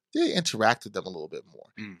 They interact with them a little bit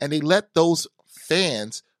more. And they let those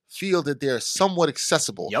fans feel that they're somewhat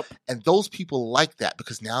accessible. Yep. And those people like that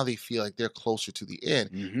because now they feel like they're closer to the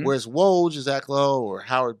end. Mm-hmm. Whereas Woj, Zach Lowe, or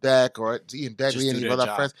Howard Beck, or Ian Begley, and any of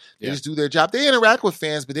our friends, they just do their job. They interact with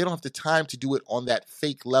fans, but they don't have the time to do it on that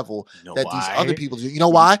fake level these other people do. You know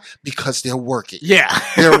why? Because they're working. Yeah.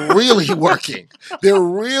 They're really working. They're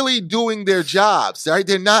really doing their jobs, right?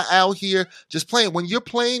 They're not out here just playing. When you're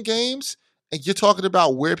playing games, and you're talking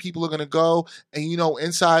about where people are going to go and,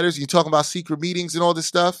 insiders, you're talking about secret meetings and all this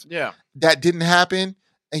stuff. Yeah. That didn't happen.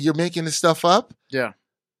 and you're making this stuff up, Yeah.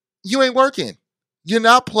 you ain't working. You're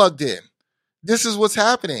not plugged in. This is what's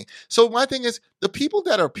happening. So my thing is, the people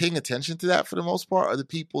that are paying attention to that for the most part are the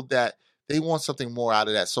people that they want something more out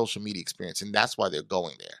of that social media experience, and that's why they're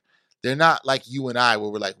going there. They're not like you and I,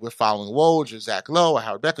 where we're following Woj or Zach Lowe or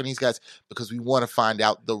Howard Becker and these guys because we want to find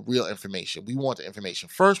out the real information. We want the information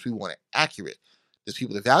first. We want it accurate. There's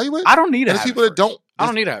people that value it. I don't need it. There's people that don't. I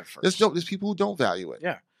don't need to have it first. There's people who don't value it.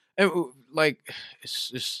 Yeah. And, like, it's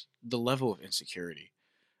just the level of insecurity.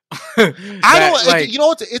 You know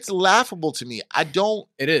what? It's laughable to me.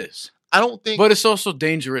 It is. I don't think. But it's also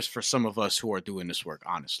dangerous for some of us who are doing this work,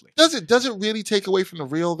 honestly. Does it really take away from the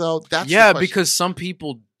real, though? That's because some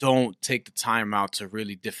people don't take the time out to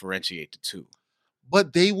really differentiate the two.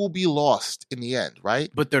 But they will be lost in the end,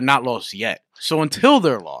 right? But they're not lost yet. So until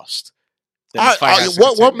they're lost,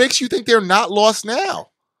 what makes you think they're not lost now?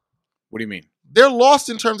 What do you mean? They're lost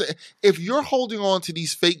in terms of, if you're holding on to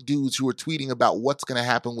these fake dudes who are tweeting about what's going to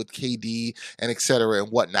happen with KD and et cetera and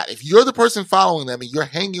whatnot, if you're the person following them and you're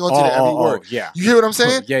hanging on to their every word, you hear what I'm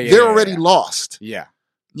saying? They're already lost. Yeah.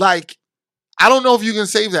 Like, I don't know if you can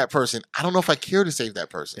save that person. I don't know if I care to save that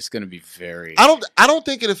person. It's going to be very... I don't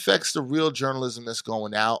think it affects the real journalism that's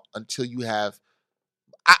going out until you have...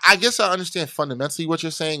 I guess I understand fundamentally what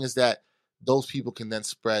you're saying is that those people can then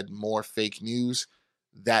spread more fake news.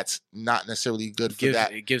 That's not necessarily good for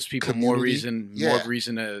that. It gives people community.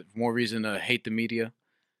 more reason to hate the media.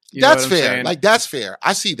 That's fair. Like, that's fair.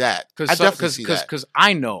 I see that. I definitely see that. Because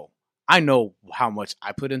I know how much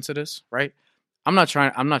I put into this. Right. I'm not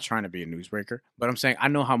trying to be a newsbreaker, but I'm saying I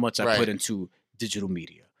know how much I put into digital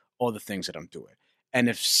media, all the things that I'm doing. And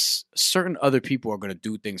if certain other people are going to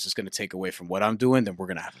do things that's going to take away from what I'm doing, then we're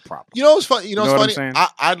going to have a problem. You know what's funny? You know what's funny?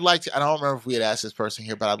 I'd like to, I don't remember if we had asked this person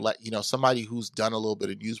here, but I'd like, somebody who's done a little bit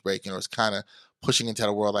of news breaking or is kind of pushing into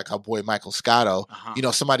the world, like our boy Michael Scotto,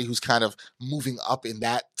 somebody who's kind of moving up in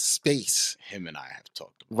that space. Him and I have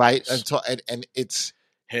talked about right? this. And it's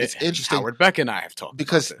interesting. Howard Beck and I have talked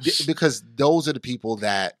because about this. Because those are the people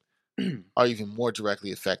that are even more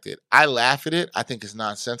directly affected. I laugh at it. I think it's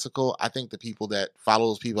nonsensical. I think the people that follow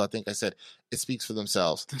those people, I think I said, it speaks for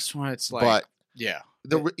themselves. That's why it's like, but yeah.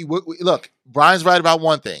 Look, Brian's right about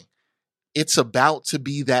one thing. It's about to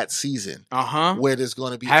be that season where there's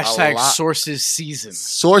going to be hashtag sources season.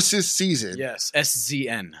 Sources season. Yes,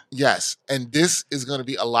 SZN. Yes, and this is going to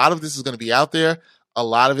be, a lot of this is going to be out there. A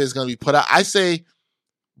lot of it is going to be put out. I say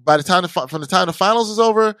by the time from the time the finals is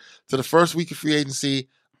over to the first week of free agency,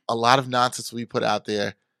 a lot of nonsense will be put out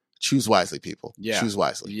there. Choose wisely, people. Yeah. Choose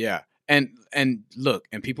wisely. Yeah. And look,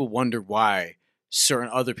 and people wonder why certain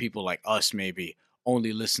other people like us maybe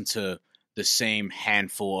only listen to the same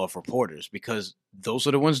handful of reporters, because those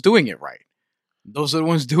are the ones doing it right. Those are the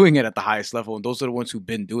ones doing it at the highest level, and those are the ones who've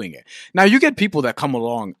been doing it. Now, you get people that come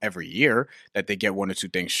along every year that they get one or two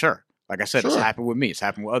things. Sure. Like I said, It's happened with me. It's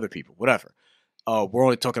happened with other people, whatever. We're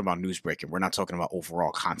only talking about news breaking. We're not talking about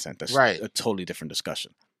overall content. That's a totally different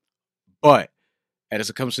discussion. But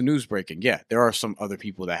as it comes to news breaking, yeah, there are some other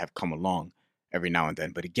people that have come along every now and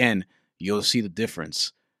then. But again, you'll see the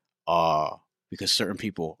difference because certain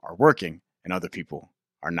people are working and other people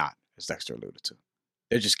are not, as Dexter alluded to.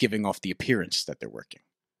 They're just giving off the appearance that they're working.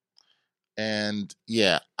 And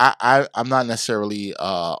yeah, I'm not necessarily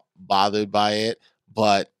bothered by it,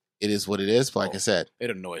 but it is what it is. But like I said,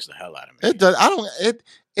 it annoys the hell out of me. It does.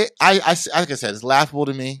 Like I said, it's laughable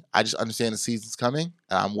to me. I just understand the season's coming,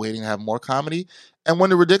 and I'm waiting to have more comedy. And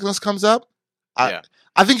when the ridiculous comes up, I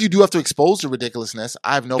think you do have to expose the ridiculousness.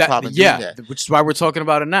 I have no problem doing that. Which is why we're talking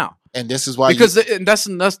about it now. And this is why, because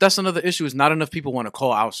that's another issue. Is not enough people want to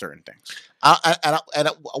call out certain things.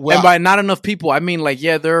 And by not enough people, I mean, like,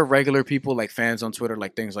 yeah, there are regular people, like fans on Twitter,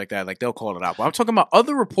 like things like that, like they'll call it out. But I'm talking about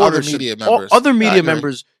other reporters, other media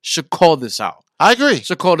members should call this out. I agree.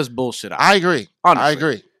 Should call this bullshit out. I agree. Honestly. I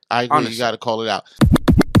agree. Honestly. You got to call it out.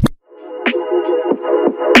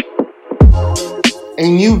 A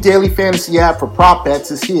new daily fantasy app for prop bets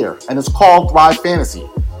is here, and it's called Thrive Fantasy.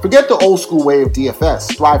 Forget the old school way of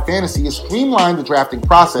DFS. Thrive Fantasy has streamlined the drafting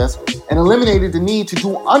process and eliminated the need to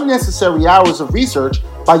do unnecessary hours of research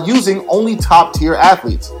by using only top-tier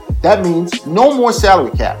athletes. That means no more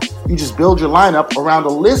salary cap. You just build your lineup around a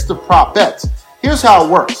list of prop bets. Here's how it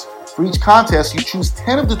works. For each contest, you choose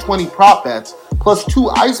 10 of the 20 prop bets, plus 2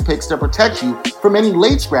 ice picks that protect you from any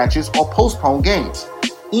late scratches or postponed games.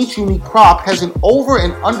 Each unique prop has an over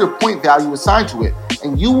and under point value assigned to it,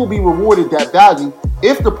 and you will be rewarded that value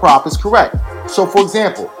if the prop is correct. So for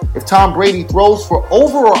example, if Tom Brady throws for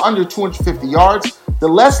over or under 250 yards, the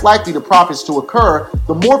less likely the prop is to occur,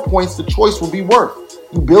 the more points the choice will be worth.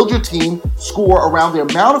 You build your team, score around the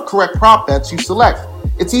amount of correct prop bets you select.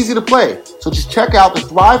 It's easy to play, so just check out the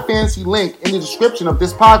Thrive Fantasy link in the description of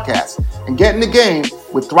this podcast and get in the game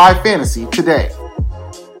with Thrive Fantasy today.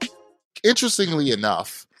 Interestingly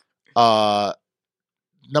enough,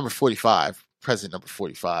 number 45, President number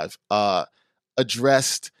 45,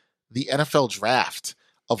 addressed the NFL draft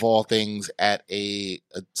of all things at a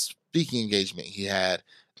speaking engagement he had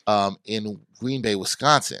in Green Bay,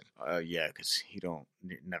 Wisconsin. Yeah, because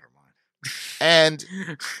never mind. And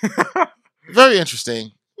very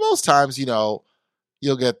interesting. Most times, you'll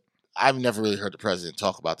get, I've never really heard the president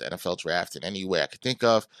talk about the NFL draft in any way I could think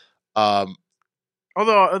of. Although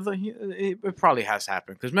it probably has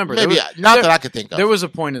happened. Because remember, maybe that I could think of. There was a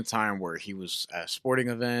point in time where he was at sporting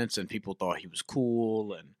events and people thought he was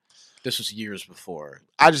cool. And this was years before.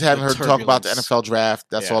 I just haven't heard him talk about the NFL draft.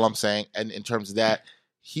 That's all I'm saying. And in terms of that,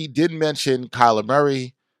 he did mention Kyler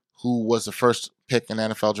Murray, who was the first pick in the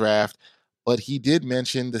NFL draft. But he did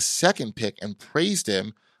mention the second pick and praised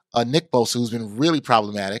him, Nick Bosa, who's been really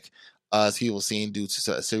problematic, as he was seen due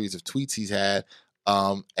to a series of tweets he's had.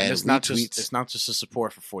 And it's not just the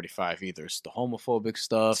support for 45 either. It's the homophobic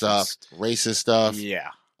stuff, racist stuff. Yeah.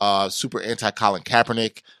 Super anti Colin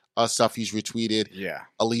Kaepernick stuff he's retweeted. Yeah.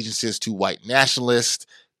 Allegiances to white nationalists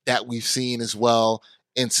that we've seen as well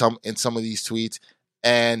in some of these tweets.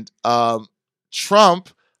 And Trump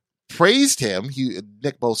praised him,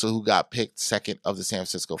 Nick Bosa, who got picked second of the San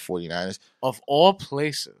Francisco 49ers. Of all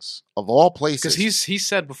places. Because he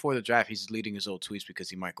said before the draft he's deleting his old tweets because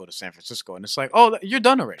he might go to San Francisco. And it's like, oh, you're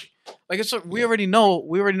done already. Like, we already know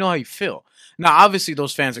how you feel. Now, obviously,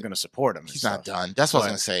 those fans are going to support him. He's not done. That's what I was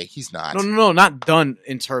going to say. He's not. No, not done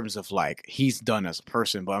in terms of, like, he's done as a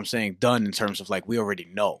person. But I'm saying done in terms of, like, we already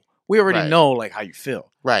know. We already know, like, how you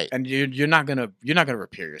feel. Right. And you're not gonna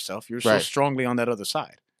repair yourself. You're so strongly on that other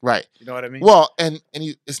side. Right. You know what I mean? Well, and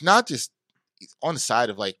it's not just on the side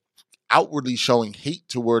of like outwardly showing hate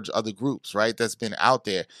towards other groups, right? That's been out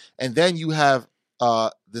there. And then you have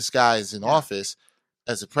this guy is in office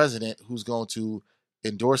as a president who's going to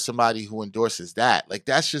endorse somebody who endorses that. Like,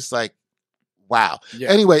 that's just like, wow. Yeah.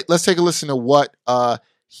 Anyway, let's take a listen to what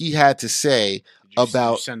he had to say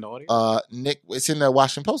about send the audio? Nick. It's in the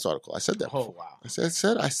Washington Post article. I said that. Oh, wow. I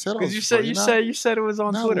said. Because you said it was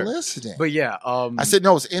on Twitter. Listening. But yeah, I said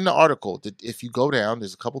no. It's in the article. If you go down,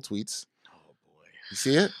 there's a couple tweets. Oh boy, you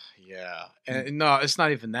see it? Yeah, and no, it's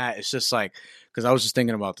not even that. It's just like, because I was just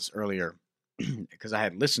thinking about this earlier, because I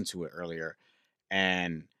had listened to it earlier,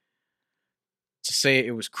 and to say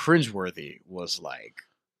it was cringeworthy was like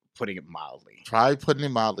putting it mildly. Try putting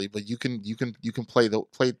it mildly, but you can play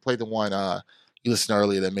the one you listened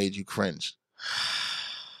earlier that made you cringe.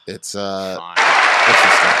 It's Fine.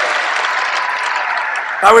 interesting.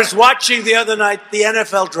 I was watching the other night the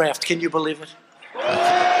NFL draft. Can you believe it?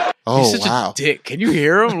 Oh, he's such wow. a dick. Can you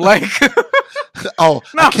hear him? Like,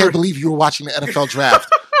 I can't believe you were watching the NFL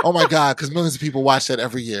draft. Oh my God, because millions of people watch that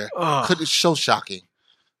every year. It's so shocking.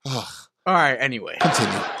 Ugh. All right, anyway.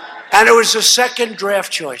 Continue. And it was the second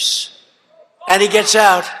draft choice. And he gets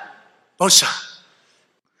out. Bosa.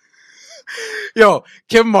 Yo,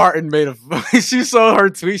 Kim Martin made she saw her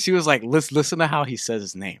tweet. She was like, listen to how he says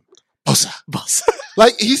his name. Bosa.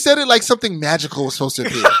 Like, he said it like something magical was supposed to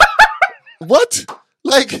appear. What?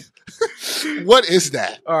 Like, what is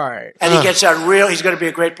that? All right. And he gets out he's going to be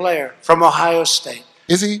a great player from Ohio State.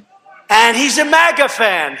 Is he? And he's a MAGA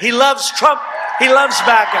fan. He loves Trump. He loves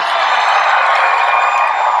MAGA.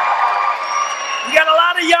 We got a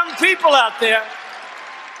lot of young people out there.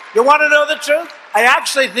 You want to know the truth? I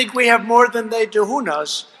actually think we have more than they do. Who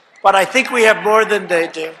knows? But I think we have more than they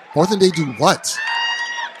do. More than they do what?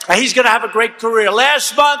 He's going to have a great career.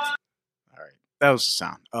 Last month. All right. That was the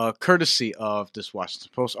sound. Courtesy of this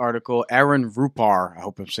Washington Post article, Aaron Rupar, I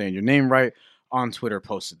hope I'm saying your name right, on Twitter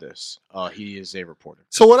posted this. He is a reporter.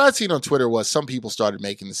 So what I'd seen on Twitter was some people started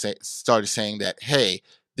saying that, hey,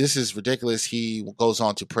 this is ridiculous. He goes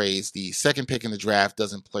on to praise the second pick in the draft,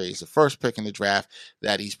 doesn't praise the first pick in the draft,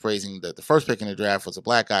 that he's praising that the first pick in the draft was a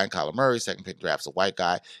black guy in Kyler Murray, second pick in the draft is a white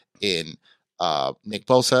guy in Nick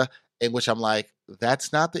Bosa, in which I'm like,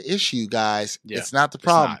 that's not the issue, guys. Yeah, it's not the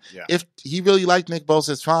problem. If he really liked Nick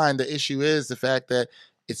Bosa, it's fine. The issue is the fact that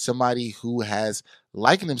it's somebody who has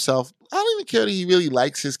likened himself. I don't even care that he really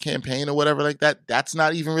likes his campaign or whatever like that. That's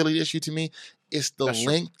not even really the issue to me. It's the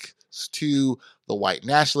link to the white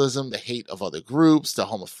nationalism, the hate of other groups, the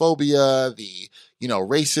homophobia, the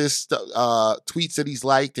racist tweets that he's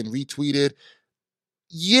liked and retweeted.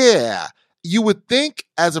 Yeah, you would think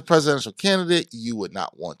as a presidential candidate, you would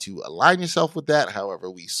not want to align yourself with that. However,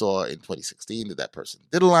 we saw in 2016 that person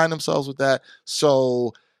did align themselves with that.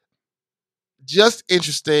 So just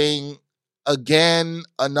interesting. again,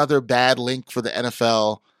 another bad link for the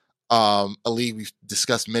NFL, a league we've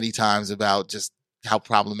discussed many times about just how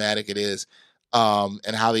problematic it is,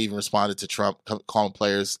 and how they even responded to Trump calling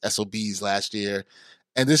players SOBs last year.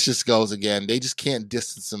 And this just goes again. They just can't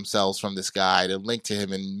distance themselves from this guy. They're linked to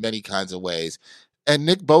him in many kinds of ways. And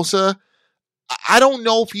Nick Bosa, I don't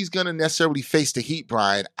know if he's going to necessarily face the heat,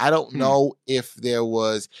 Brian. I don't know if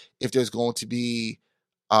there's going to be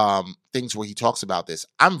things where he talks about this.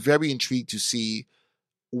 I'm very intrigued to see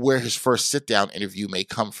where his first sit-down interview may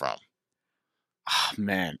come from. Oh,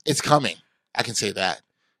 man. It's coming. I can say that.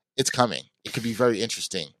 It's coming. It could be very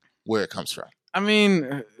interesting where it comes from. I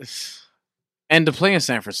mean, and to play in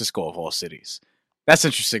San Francisco of all cities, that's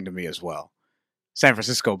interesting to me as well. San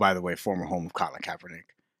Francisco, by the way, former home of Colin Kaepernick.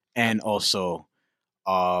 And also,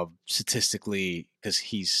 statistically, because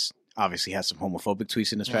he's obviously had some homophobic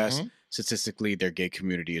tweets in his past, statistically, their gay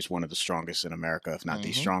community is one of the strongest in America, if not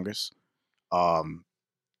the strongest. I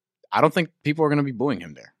don't think people are going to be booing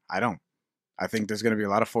him there. I don't. I think there's going to be a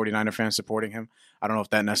lot of 49er fans supporting him. I don't know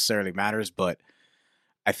if that necessarily matters, but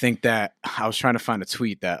I think that I was trying to find a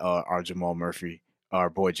tweet that our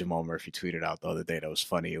boy Jamal Murphy tweeted out the other day that was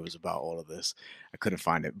funny. It was about all of this. I couldn't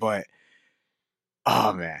find it, but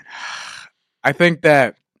oh man, I think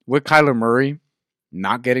that with Kyler Murray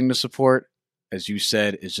not getting the support, as you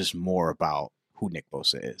said, is just more about who Nick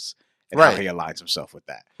Bosa is and how he aligns himself with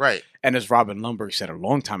that. Right. And as Robin Lundberg said a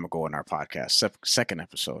long time ago in our podcast, second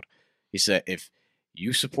episode, he said, if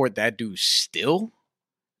you support that dude still,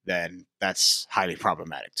 then that's highly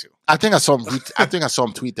problematic too. I think I saw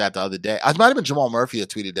him tweet that the other day. It might have been Jamal Murphy that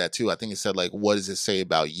tweeted that too. I think he said, like, what does it say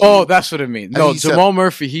about you? Oh, that's what it means. No, Jamal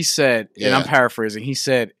Murphy, he said, and I'm paraphrasing, he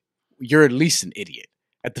said, you're at least an idiot,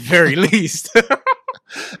 at the very least.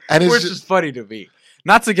 And which is funny to me.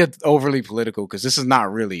 Not to get overly political, because this is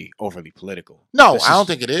not really overly political. No, I don't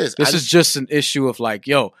think it is. This is just an issue of like,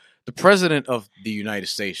 yo, the president of the United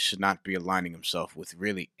States should not be aligning himself with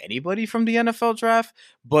really anybody from the NFL draft,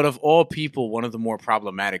 but of all people, one of the more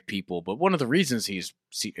problematic people. But one of the reasons he's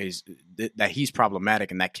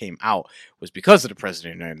problematic and that came out was because of the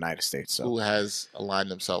president of the United States. So. Who has aligned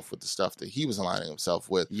himself with the stuff that he was aligning himself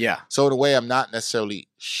with. Yeah. So in a way, I'm not necessarily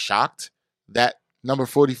shocked that number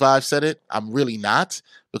 45 said it. I'm really not,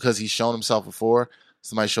 because he's shown himself before.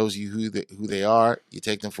 Somebody shows you who they are. You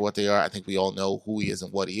take them for what they are. I think we all know who he is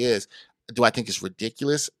and what he is. Do I think it's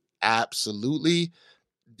ridiculous? Absolutely.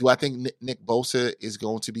 Do I think Nick Bosa is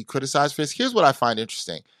going to be criticized for this? Here's what I find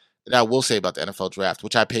interesting that I will say about the NFL draft,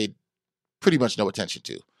 which I paid pretty much no attention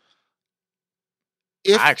to.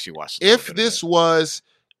 I actually watched it. If this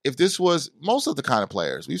was most of the kind of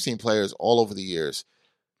players, we've seen players all over the years.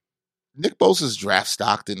 Nick Bosa's draft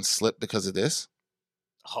stock didn't slip because of this.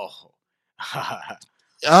 Oh.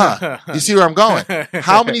 You see where I'm going?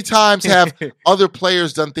 How many times have other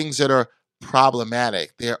players done things that are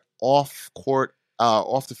problematic? They're off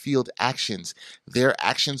the field actions. Their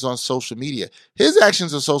actions on social media. His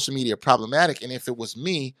actions on social media are problematic. And if it was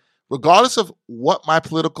me, regardless of what my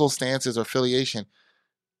political stance is or affiliation,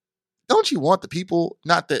 don't you want the people,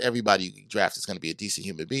 not that everybody you draft is going to be a decent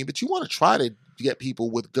human being, but you want to try to get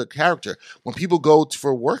people with good character. When people go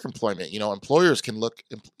for work employment, employers can look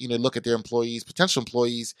at their employees, potential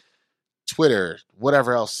employees, Twitter,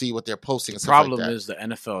 whatever else, see what they're posting. The problem is the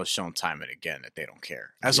NFL has shown time and again that they don't care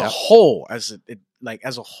as a whole, as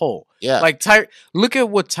a whole. Yeah. Like look at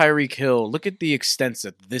what Tyreek Hill, look at the extent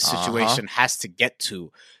that this situation has to get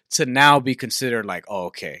to now be considered like, oh,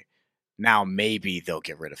 okay, now maybe they'll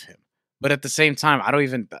get rid of him. But at the same time,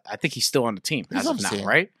 I think he's still on the team as of now,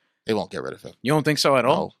 right? They won't get rid of him. You don't think so at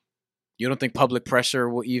all? No. You don't think public pressure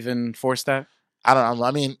will even force that? I don't know.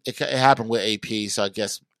 I mean, it happened with AP, so I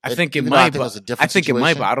guess I think it might. I think it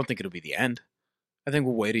might, but I don't think it'll be the end. I think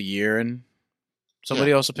we'll wait a year and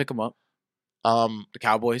somebody else will pick him up. The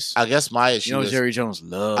Cowboys. I guess my issue is Jerry Jones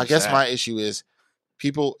loves. I guess my issue is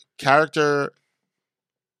character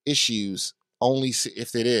issues only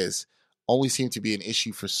seem to be an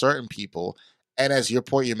issue for certain people, and as your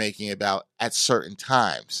point you're making about at certain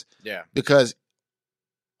times. Yeah. Because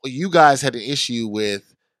you guys had an issue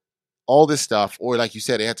with all this stuff, or like you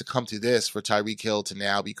said, it had to come to this for Tyreek Hill to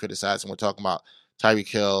now be criticized. And we're talking about Tyreek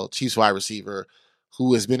Hill, Chiefs wide receiver,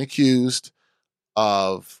 who has been accused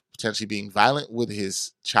of potentially being violent with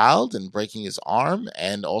his child and breaking his arm,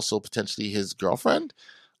 and also potentially his girlfriend.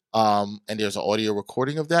 And there's an audio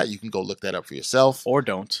recording of that. You can go look that up for yourself. Or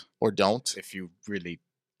don't. If you really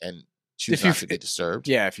choose not to be disturbed.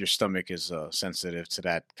 Yeah, if your stomach is sensitive to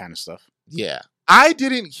that kind of stuff. Yeah. I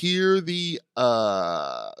didn't hear you're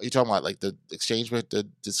talking about like the exchange with the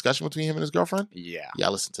discussion between him and his girlfriend? Yeah. Yeah, I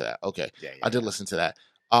listened to that. Okay. Yeah, I did listen to that.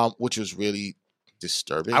 which was really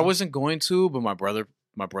disturbing. I wasn't going to, but my brother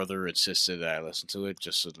insisted that I listen to it.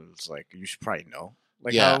 Just so that it's like you should probably know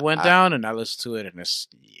how it went down, and I listened to it, and it's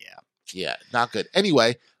not good.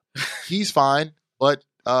 Anyway, he's fine, but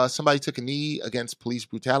somebody took a knee against police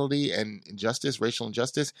brutality and injustice, racial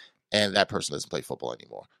injustice, and that person doesn't play football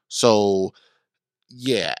anymore. So,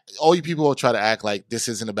 yeah, all you people will try to act like this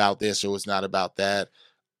isn't about this or it's not about that.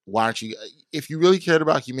 Why aren't you? If you really cared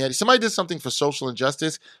about humanity, somebody did something for social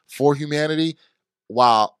injustice, for humanity,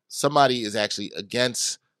 while somebody is actually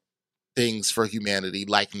against things for humanity,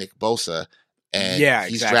 like Nick Bosa, and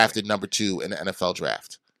he's drafted number 2 in the NFL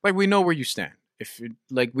draft. Like, we know where you stand.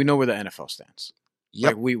 We know where the NFL stands.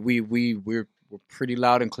 Yep. Like we're pretty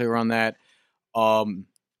loud and clear on that.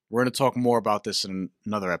 We're going to talk more about this in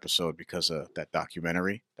another episode because of that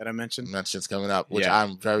documentary that I mentioned. Mention's coming up, which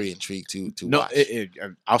I'm very intrigued to watch.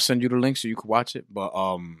 I'll send you the link so you can watch it, but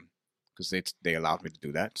because they allowed me to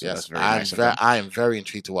do that. So yes, that's very nice. I am very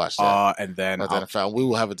intrigued to watch that. And then we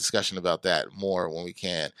will have a discussion about that more when we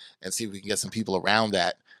can, and see if we can get some people around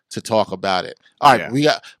that to talk about it. All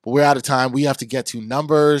right, we're out of time. We have to get to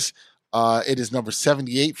numbers. It is number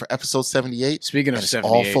 78 for episode 78. Speaking of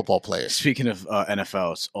 78, all football players. Speaking of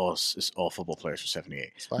NFL, it's all football players for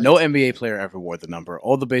 78. No NBA player ever wore the number.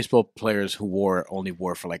 All the baseball players who only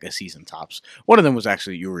wore for like a season tops. One of them was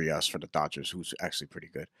actually Urias for the Dodgers, who's actually pretty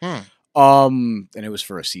good. And it was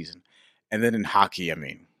for a season. And then in hockey, I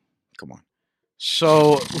mean, come on.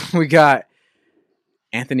 So we got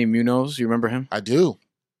Anthony Munoz. You remember him? I do.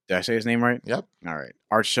 Did I say his name right? Yep. All right.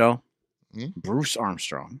 Art Shell, Bruce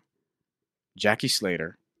Armstrong, Jackie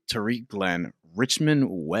Slater, Tariq Glenn, Richmond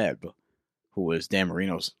Webb, who was Dan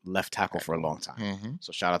Marino's left tackle for a long time.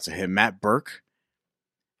 So shout out to him. Matt Burke,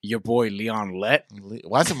 your boy Leon Lett.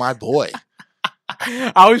 Why is it my boy?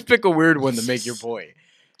 I always pick a weird one to make your boy.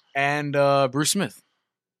 And Bruce Smith.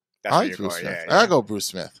 That's I like Bruce Smith. I go Bruce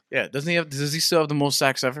Smith. Yeah, does he still have the most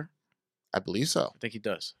sacks ever? I believe so. I think he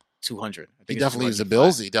does. 200. He definitely leads the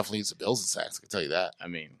Bills. He definitely leads the Bills in sacks. I can tell you that. I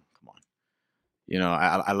mean, come on. You know,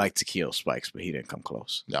 I like Tequila Spikes, but he didn't come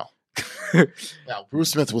close. No. Now,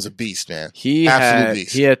 Bruce Smith was a beast, man. He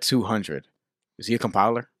had 200. Is he a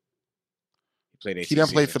compiler? He played ACC. He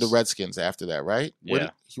didn't play for the Redskins after that, right?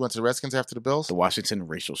 Yeah. He went to the Redskins after the Bills? The Washington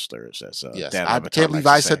Racial Slurs. That's yes. I can't believe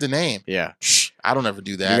I said the name. Yeah. I don't ever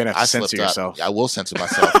do that. You're going to have to censor yourself. I will censor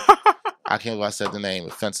myself. I can't believe I said the name.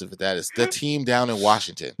 Offensive, that is the team down in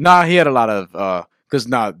Washington. Nah, he had a lot of because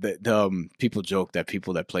the people joke that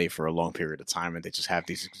people that play for a long period of time and they just have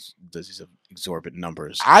these exorbitant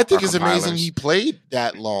numbers. I think it's amazing he played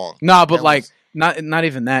that long. Nah, but not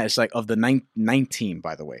even that. It's like of the 19,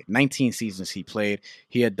 by the way, 19 seasons he played,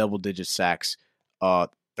 he had double-digit sacks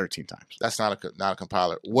 13 times. That's not a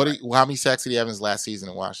compiler. How many sacks did he have in his last season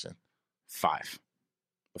in Washington? 5.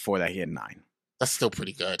 Before that, he had 9. That's still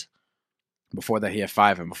pretty good. Before that, he had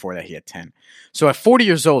 5, and before that, he had 10. So at 40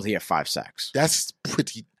 years old, he had 5 sacks. That's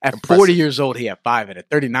pretty At impressive. 40 years old, he had 5, and at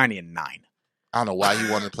 39, he had 9. I don't know why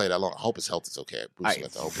he wanted to play that long. I hope his health is okay. Bruce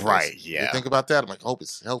Smith. Right, yeah. You think about that? I'm like, I hope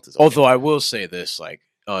his health is okay. Although I will say this,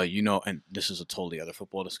 and this is a totally other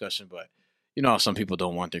football discussion, but you know, some people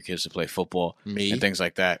don't want their kids to play football and things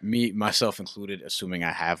like that. Me, myself included, assuming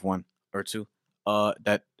I have one or two,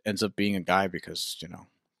 that ends up being a guy because, you know,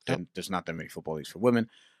 there's not that many football leagues for women.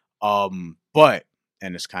 But,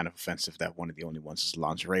 and it's kind of offensive that one of the only ones is the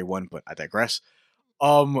lingerie one, but I digress.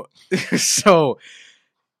 So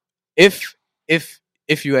if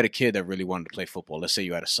you had a kid that really wanted to play football, let's say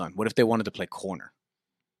you had a son, what if they wanted to play corner?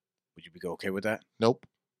 Would you be okay with that? Nope.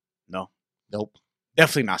 No? Nope.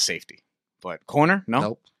 Definitely not safety. But corner? No?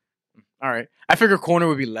 Nope. All right. I figure corner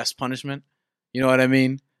would be less punishment. You know what I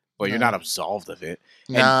mean? But you're not absolved of it.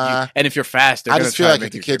 Nah. And if you're fast, I just feel like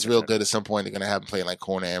if the kid's real good, at some point they're going to have him playing like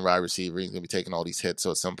corner and wide receiver. He's going to be taking all these hits.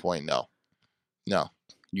 So at some point, no.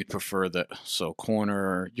 You'd prefer so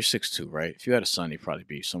corner, you're 6'2", right? If you had a son, he'd probably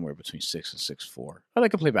be somewhere between 6 and 6'4". I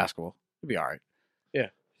like to play basketball. He'd be all right. Yeah.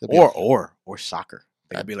 Or soccer.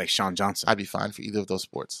 They could be like Sean Johnson. I'd be fine for either of those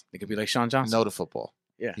sports. They could be like Sean Johnson. No to football.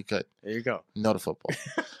 Yeah. He could. There you go. No to football.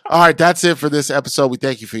 All right. That's it for this episode. We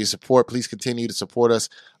thank you for your support. Please continue to support us.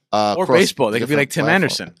 Or baseball. They could be like Tim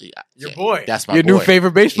Anderson. Yeah, your boy. That's my Your new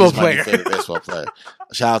favorite baseball player. He's my new favorite baseball player.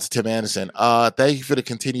 Shout out to Tim Anderson. Thank you for the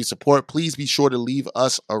continued support. Please be sure to leave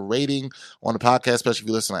us a rating on the podcast, especially if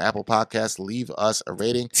you listen on Apple Podcasts. Leave us a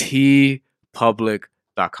rating.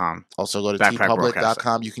 tpublic.com. Also go to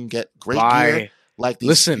tpublic.com. You can get great gear like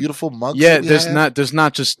these beautiful mugs. Yeah, there's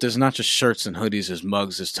not just shirts and hoodies. There's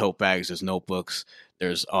mugs, there's tote bags, there's notebooks,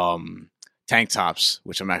 there's tank tops,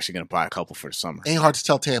 which I'm actually going to buy a couple for the summer. Ain't hard to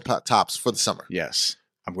tell tank tops for the summer. Yes.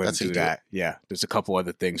 I'm going to do that. Yeah, there's a couple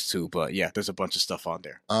other things too, but yeah, there's a bunch of stuff on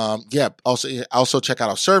there. Also check out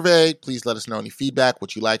our survey. Please let us know any feedback,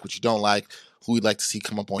 what you like, what you don't like, who we'd like to see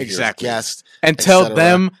come up on here as guests. And tell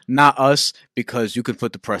them, not us, because you can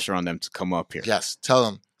put the pressure on them to come up here. Yes, tell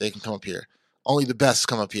them they can come up here. Only the best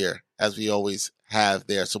come up here, as we always have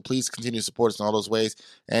there. So please continue to support us in all those ways,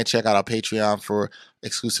 and check out our Patreon for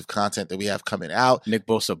exclusive content that we have coming out. Nick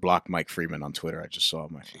Bosa blocked Mike Freeman on Twitter. I just saw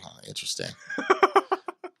my feed. Oh, interesting.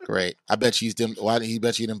 Great. I bet you didn't. Why did he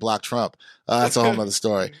bet you didn't block Trump? That's a whole nother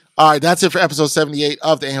story. All right, that's it for episode 78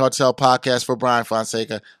 of the Ain't Hard to Tell podcast. For Brian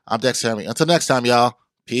Fonseca, I'm Dexter Henry. Until next time, y'all.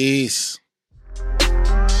 Peace.